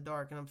around in the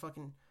dark, and I'm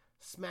fucking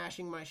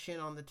smashing my shin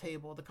on the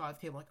table, the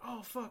coffee table, like,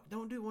 oh fuck,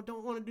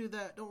 don't want to do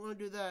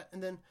that,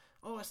 and then,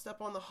 oh, I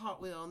step on the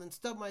Hot Wheel and then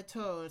stub my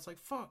toe, and it's like,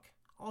 fuck,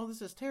 all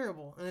this is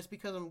terrible. And it's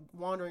because I'm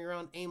wandering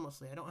around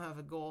aimlessly. I don't have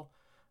a goal.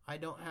 I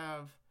don't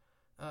have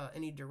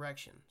any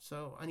direction.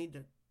 So I need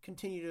to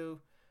continue to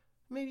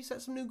maybe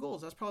set some new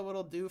goals. That's probably what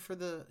I'll do for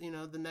the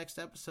next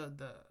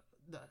episode,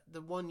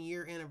 the 1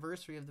 year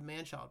anniversary of the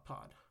Manchild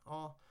Pod.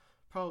 I'll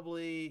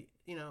probably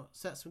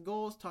set some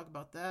goals, talk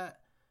about that,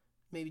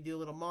 maybe do a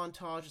little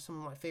montage of some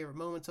of my favorite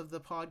moments of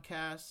the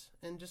podcast,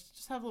 and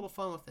just have a little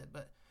fun with it.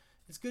 But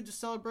it's good to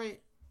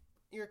celebrate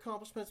your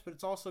accomplishments, but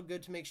it's also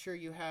good to make sure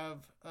you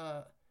have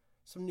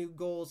some new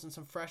goals and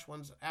some fresh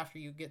ones after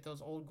you get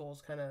those old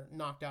goals kind of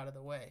knocked out of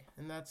the way.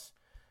 And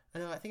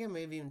I think I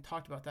may have even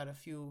talked about that a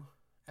few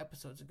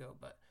episodes ago,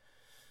 but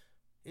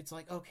it's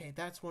like, okay,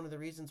 that's one of the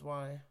reasons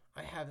why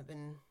I haven't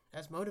been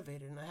as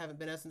motivated and I haven't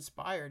been as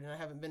inspired and I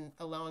haven't been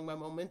allowing my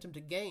momentum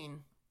to gain,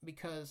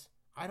 because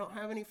I don't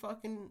have any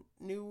fucking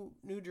new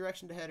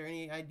direction to head or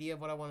any idea of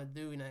what I want to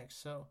do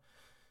next. So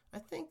I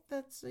think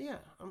that's,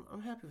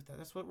 I'm happy with that.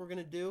 That's what we're going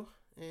to do,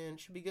 and it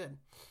should be good.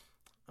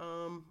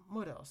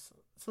 What else?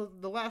 So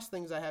the last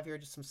things I have here are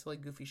just some silly,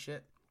 goofy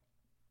shit.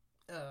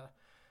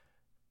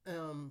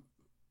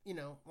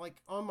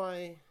 like on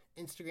my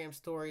Instagram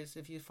stories,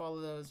 if you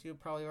follow those, you've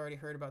probably already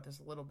heard about this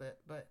a little bit,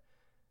 but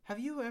have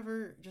you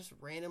ever just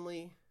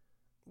randomly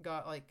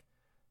got like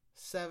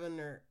 7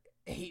 or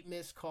 8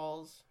 missed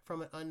calls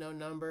from an unknown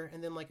number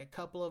and then like a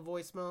couple of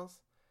voicemails?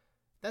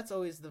 That's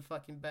always the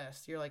fucking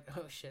best. You're like,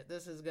 oh shit,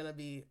 this is gonna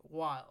be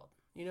wild.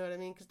 You know what I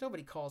mean? Because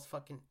nobody calls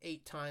fucking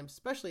 8 times,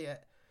 especially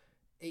at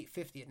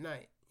 8:50 at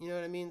night. You know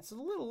what I mean? It's a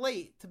little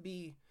late to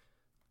be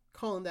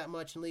calling that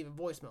much and leaving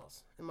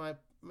voicemails, in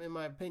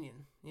my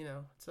opinion.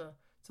 It's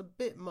a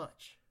bit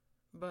much.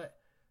 But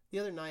the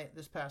other night,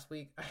 this past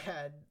week, I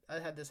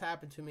had this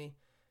happen to me,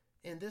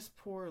 and this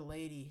poor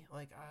lady,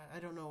 like, I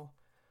don't know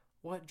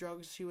what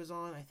drugs she was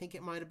on. I think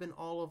it might have been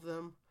all of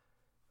them.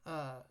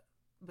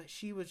 But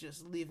she was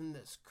just leaving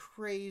this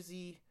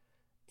crazy,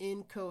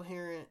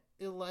 incoherent,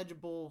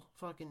 illegible,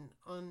 fucking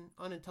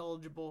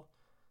unintelligible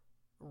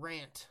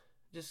rant.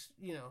 Just,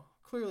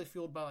 clearly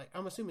fueled by, like,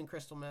 I'm assuming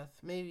crystal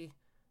meth. Maybe,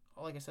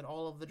 like I said,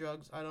 all of the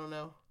drugs. I don't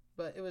know.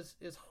 But it was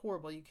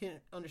horrible. You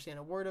can't understand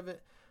a word of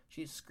it.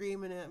 She's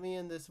screaming at me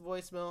in this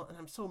voicemail, and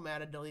I'm so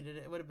mad I deleted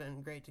it. It would have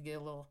been great to get a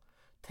little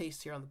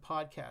taste here on the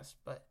podcast.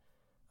 But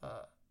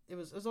it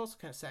was also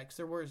kind of sad because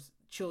there was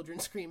children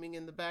screaming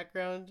in the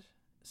background.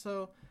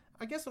 So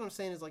I guess what I'm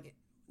saying is, like,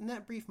 in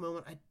that brief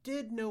moment, I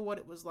did know what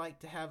it was like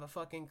to have a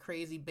fucking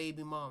crazy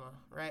baby mama,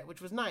 right?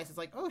 Which was nice. It's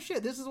like, oh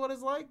shit, this is what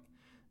it's like?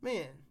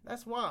 Man,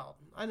 that's wild.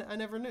 I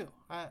never knew.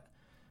 I've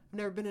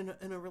never been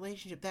in a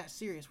relationship that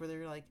serious where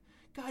they're like,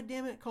 God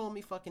damn it, calling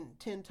me fucking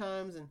 10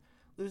 times and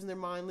losing their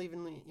mind,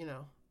 leaving me,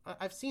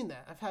 I've seen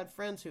that. I've had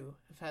friends who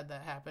have had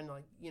that happen,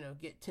 like,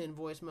 get 10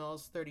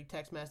 voicemails, 30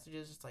 text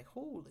messages. It's like,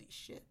 holy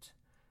shit.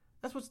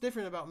 That's what's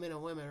different about men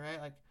and women,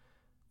 right? Like,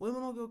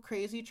 women will go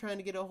crazy trying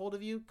to get a hold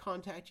of you,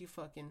 contact you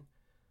fucking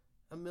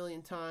a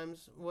million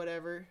times,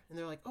 whatever, and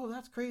they're like, oh,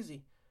 that's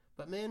crazy.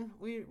 But men,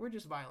 we're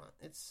just violent.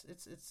 It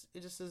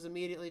just is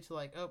immediately to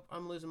like, oh,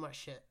 I'm losing my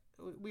shit.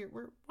 Why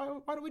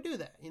do we do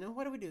that?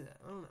 Why do we do that?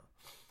 I don't know.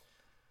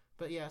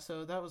 But yeah,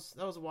 so that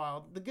was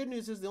wild. The good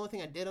news is the only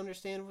thing I did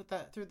understand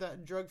through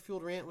that drug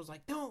fueled rant was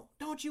like,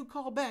 don't you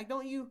call back.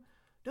 Don't you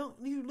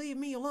leave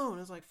me alone.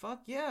 It's like,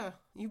 fuck yeah.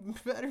 You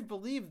better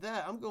believe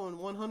that. I'm going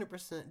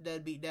 100%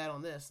 deadbeat dad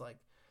on this. Like,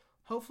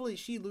 hopefully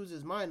she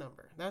loses my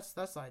number. That's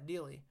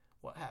ideally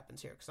what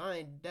happens here. Because I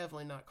ain't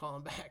definitely not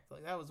calling back.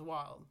 Like, that was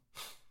wild.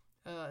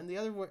 And the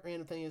other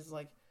random thing is,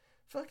 like,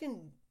 fucking,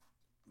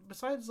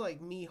 besides,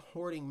 like, me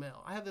hoarding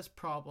mail, I have this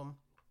problem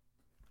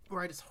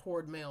where I just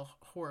hoard mail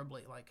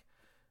horribly. Like,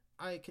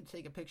 I could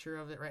take a picture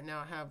of it right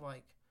now. I have,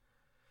 like,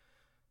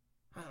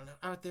 I don't know,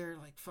 out there,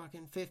 like,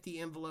 fucking 50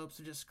 envelopes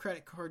of just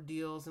credit card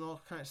deals and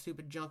all kind of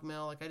stupid junk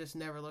mail. Like, I just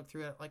never look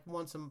through it. Like,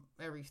 once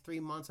every 3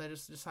 months, I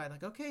just decide,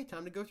 like, okay,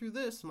 time to go through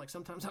this. And, like,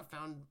 sometimes I've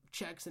found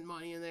checks and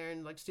money in there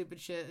and, like,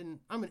 stupid shit. And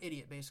I'm an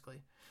idiot,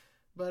 basically.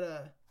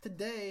 But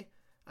today,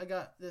 I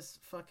got this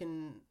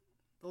fucking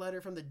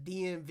letter from the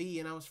DMV,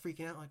 and I was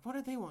freaking out. Like, what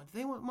do they want? Do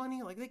they want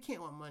money? Like, they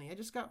can't want money. I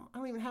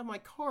don't even have my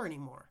car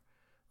anymore.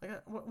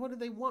 Like, what do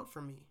they want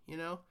from me,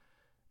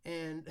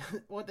 And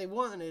what they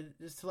wanted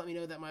is to let me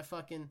know that my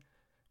fucking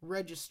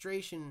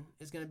registration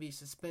is going to be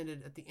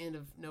suspended at the end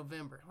of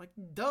November. Like,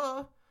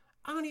 duh.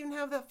 I don't even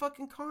have that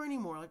fucking car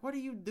anymore. Like, what are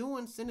you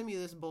doing sending me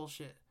this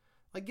bullshit?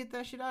 Like, get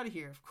that shit out of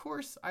here. Of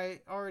course, I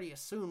already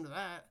assumed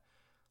that.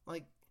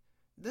 Like,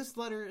 this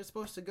letter is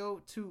supposed to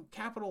go to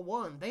Capital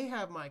One. They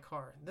have my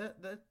car.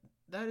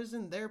 That is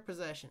in their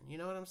possession. You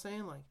know what I'm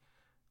saying? Like,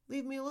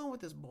 leave me alone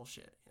with this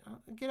bullshit.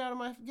 Get out of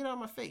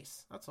my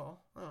face. That's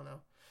all. I don't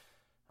know.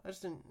 I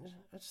just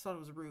thought it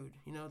was rude.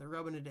 They're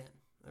rubbing it in.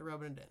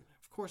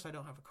 Of course I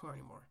don't have a car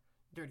anymore.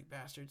 Dirty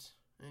bastards.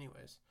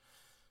 Anyways.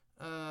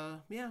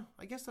 Yeah,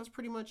 I guess that's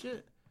pretty much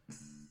it.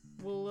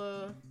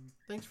 Well,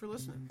 thanks for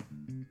listening.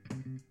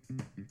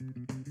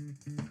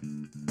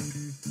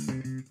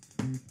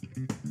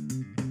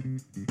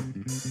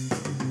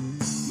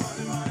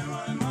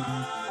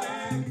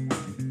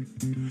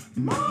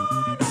 Money.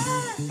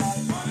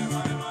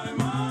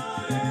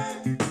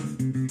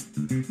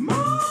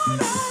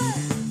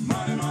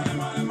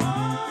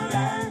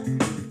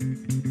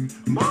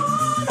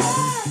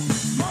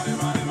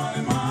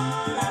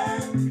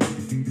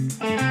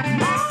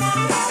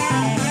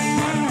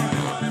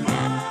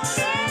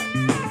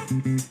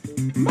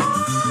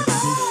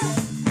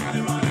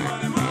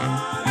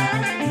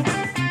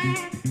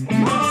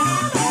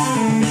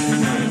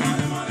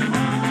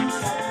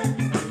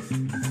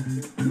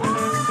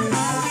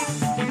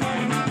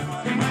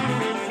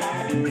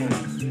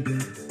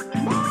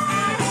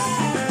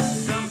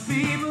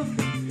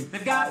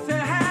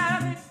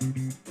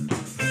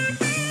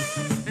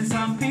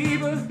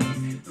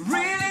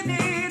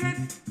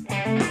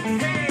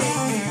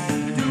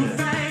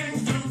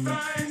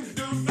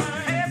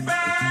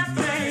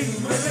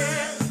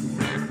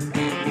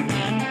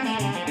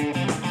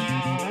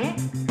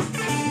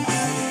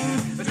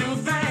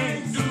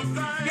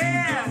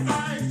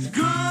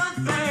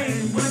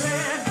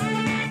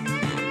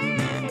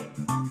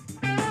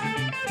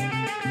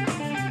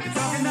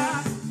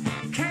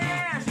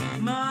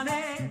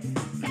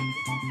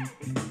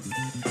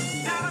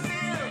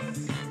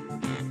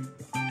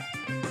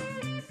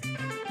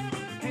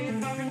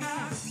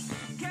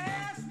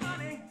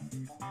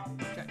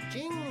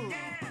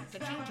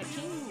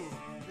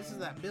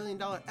 that $1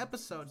 billion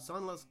episode,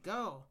 son. Let's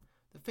go.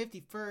 The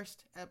 51st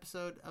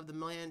episode of the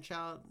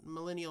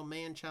Millennial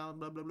Manchild,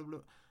 blah, blah, blah, blah.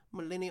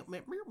 Millennial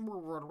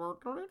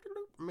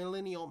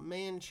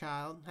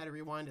Manchild. Had to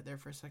rewind it there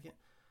for a second.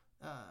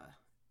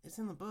 It's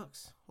in the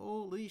books.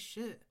 Holy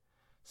shit.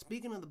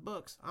 Speaking of the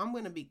books, I'm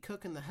going to be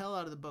cooking the hell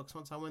out of the books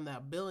once I win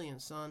that $1 billion,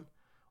 son.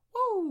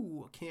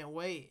 Woo! Can't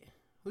wait.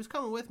 Who's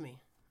coming with me?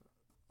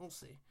 We'll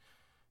see.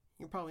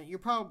 You're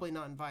probably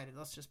not invited,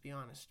 let's just be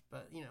honest.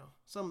 But, you know,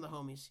 some of the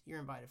homies, you're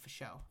invited for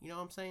show. You know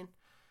what I'm saying?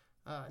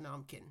 No,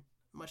 I'm kidding.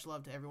 Much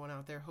love to everyone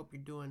out there. Hope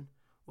you're doing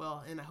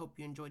well, and I hope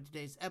you enjoyed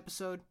today's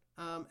episode.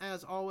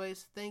 As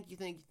always, thank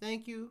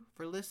you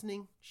for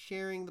listening,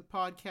 sharing the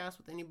podcast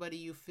with anybody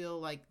you feel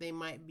like they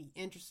might be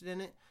interested in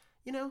it.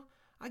 You know,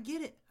 I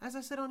get it. As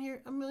I said on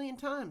here 1,000,000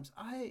 times,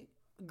 I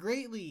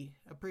greatly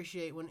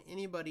appreciate when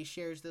anybody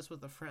shares this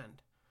with a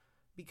friend.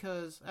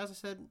 Because, as I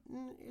said,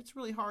 it's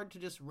really hard to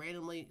just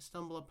randomly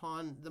stumble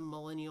upon the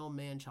Millennial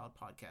Manchild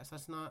Podcast.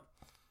 That's not,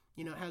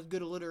 you know, it has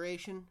good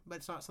alliteration, but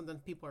it's not something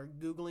people are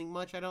Googling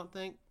much, I don't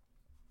think.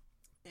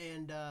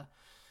 And I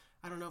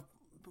don't know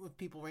if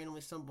people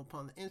randomly stumble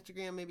upon the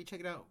Instagram, maybe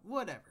check it out,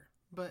 whatever.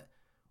 But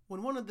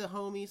when one of the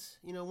homies,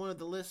 you know, one of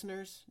the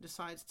listeners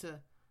decides to,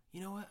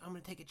 you know what, I'm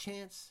going to take a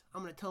chance.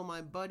 I'm going to tell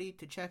my buddy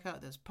to check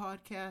out this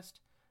podcast.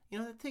 You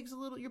know, that takes a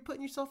little, you're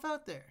putting yourself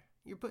out there.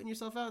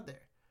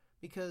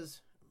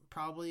 Because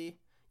probably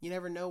you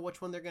never know which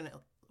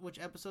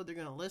episode they're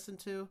going to listen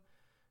to.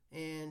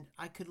 And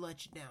I could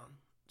let you down.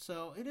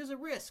 So it is a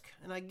risk,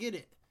 and I get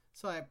it.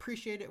 So I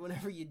appreciate it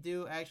whenever you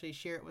do actually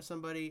share it with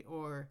somebody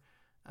or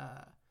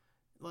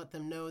let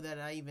them know that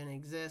I even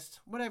exist.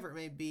 Whatever it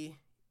may be,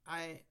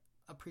 I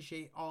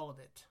appreciate all of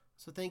it.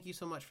 So thank you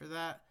so much for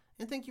that.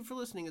 And thank you for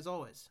listening as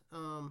always.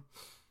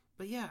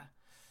 But yeah,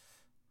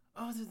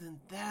 other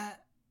than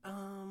that,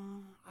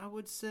 I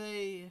would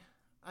say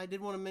I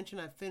did want to mention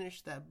I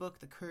finished that book,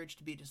 The Courage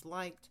to be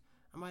Disliked.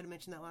 I might have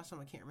mentioned that last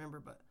time. I can't remember,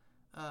 but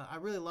I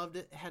really loved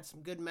it. It had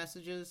some good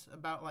messages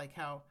about like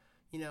how,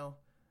 you know,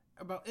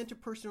 about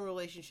interpersonal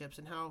relationships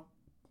and how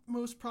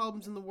most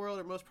problems in the world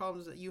or most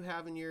problems that you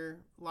have in your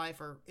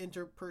life are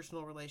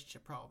interpersonal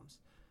relationship problems.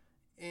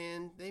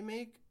 And they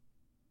make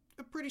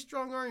a pretty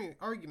strong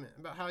argument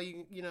about how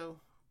you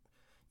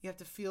have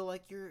to feel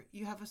like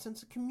you have a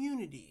sense of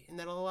community, and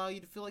that'll allow you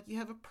to feel like you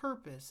have a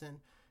purpose. And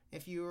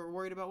if you are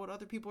worried about what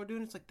other people are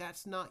doing, it's like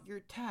that's not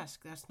your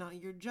task. That's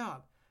not your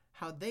job.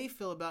 How they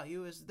feel about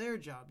you is their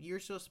job. You're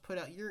supposed to put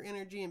out your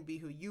energy and be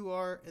who you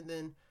are. And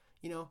then,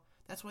 you know,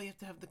 that's why you have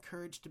to have the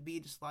courage to be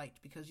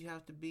disliked, because you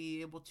have to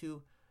be able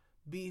to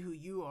be who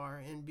you are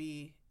and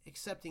be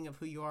accepting of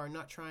who you are,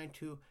 not trying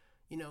to,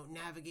 you know,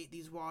 navigate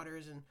these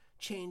waters and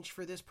change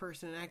for this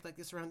person and act like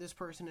this around this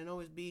person and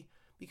always be,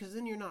 because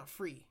then you're not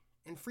free.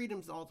 And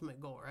freedom's the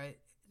ultimate goal, right?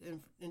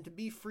 And to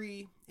be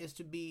free is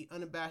to be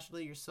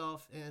unabashedly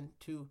yourself and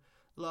to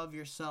love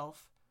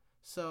yourself.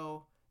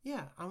 So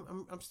yeah,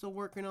 I'm still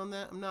working on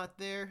that. I'm not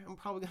there. I'm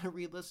probably going to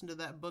re-listen to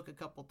that book a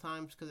couple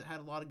times because it had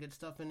a lot of good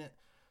stuff in it.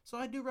 So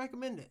I do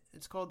recommend it.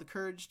 It's called The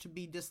Courage to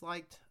be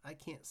Disliked. I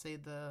can't say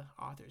the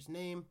author's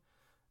name.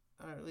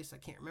 Or at least I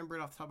can't remember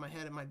it off the top of my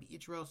head. It might be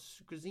Ichiro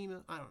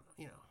Sukazima. I don't know.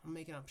 You know, I'm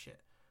making up shit.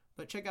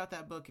 But check out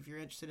that book if you're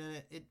interested in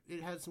it.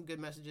 It has some good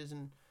messages,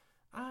 and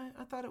I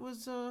thought it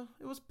was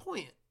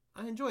poignant.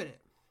 I enjoyed it.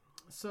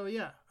 So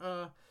yeah,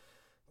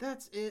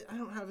 that's it. I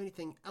don't have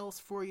anything else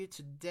for you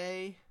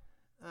today.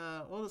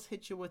 We'll just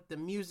hit you with the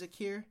music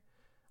here.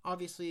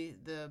 Obviously,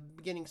 the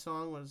beginning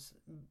song was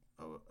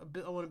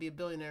I Want to Be a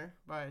Billionaire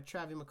by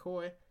Travis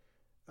McCoy.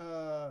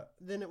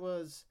 Then it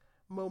was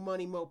Mo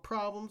Money, Mo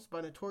Problems by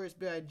Notorious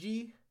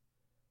B.I.G.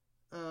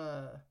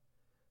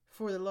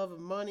 For the Love of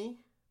Money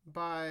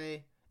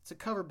by, it's a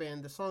cover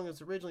band. The song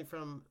is originally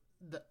from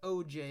the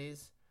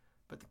OJs,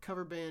 but the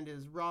cover band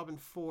is Robin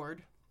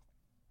Ford.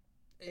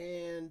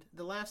 And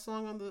the last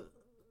song on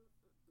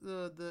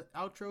the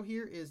outro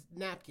here is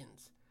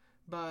Napkins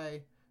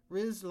by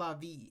Riz La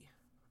Vie.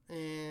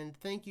 And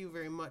thank you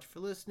very much for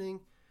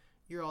listening.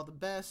 You're all the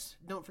best.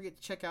 Don't forget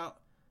to check out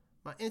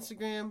my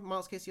Instagram,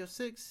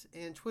 MilesKC06,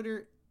 and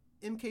Twitter,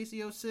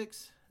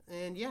 MKC06.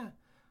 And yeah,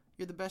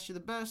 you're the best, you're the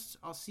best.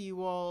 I'll see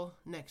you all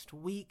next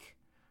week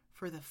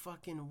for the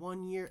fucking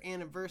 1-year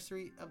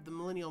anniversary of the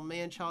Millennial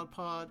Manchild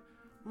Pod.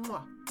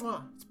 Mwah,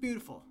 mwah. It's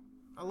beautiful.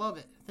 I love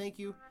it. Thank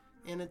you.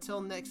 And until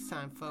next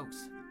time,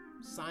 folks,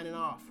 signing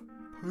off.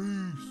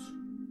 Peace.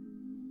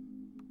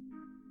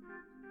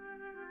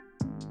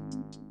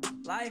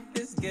 Life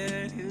is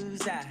good,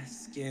 who's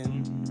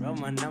asking? Wrote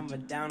my number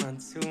down on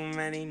too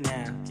many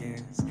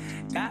napkins.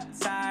 Got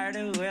tired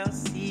of, we'll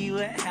see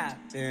what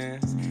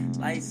happens.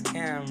 Lights,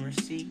 camera,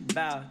 she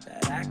bout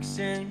that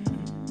action.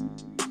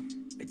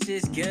 Which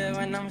is good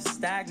when I'm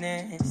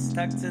stagnant.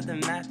 Stuck to the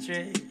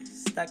mattress,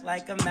 stuck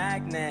like a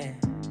magnet.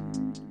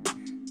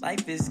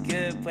 Life is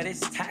good, but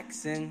it's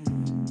taxing.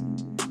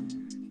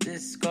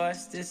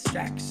 Discourse,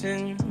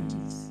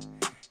 distractions.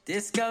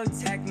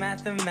 Discotheque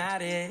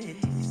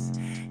mathematics.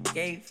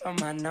 Gave her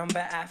my number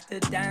after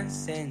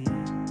dancing.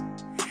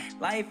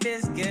 Life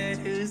is good,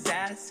 who's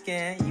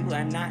asking? You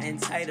are not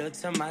entitled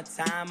to my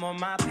time or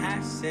my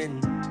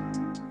passion.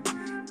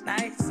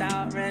 Nights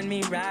out ran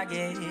me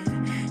ragged.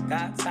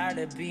 Got tired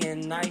of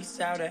being nice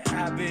out of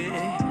habit.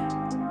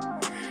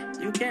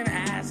 You can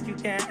ask, you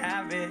can't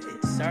have it.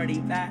 It's already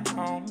back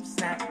home,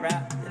 snap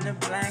wrapped in a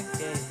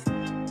blanket.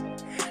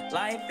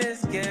 Life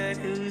is good,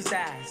 who's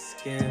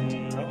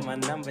asking? Wrote my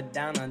number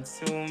down on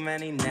too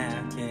many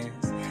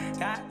napkins.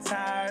 Got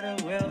tired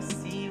of we'll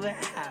see what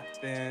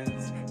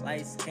happens.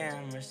 Lights,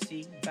 camera,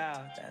 she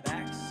bout that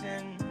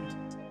action.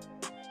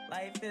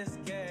 Life is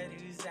good,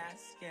 who's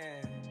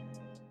asking?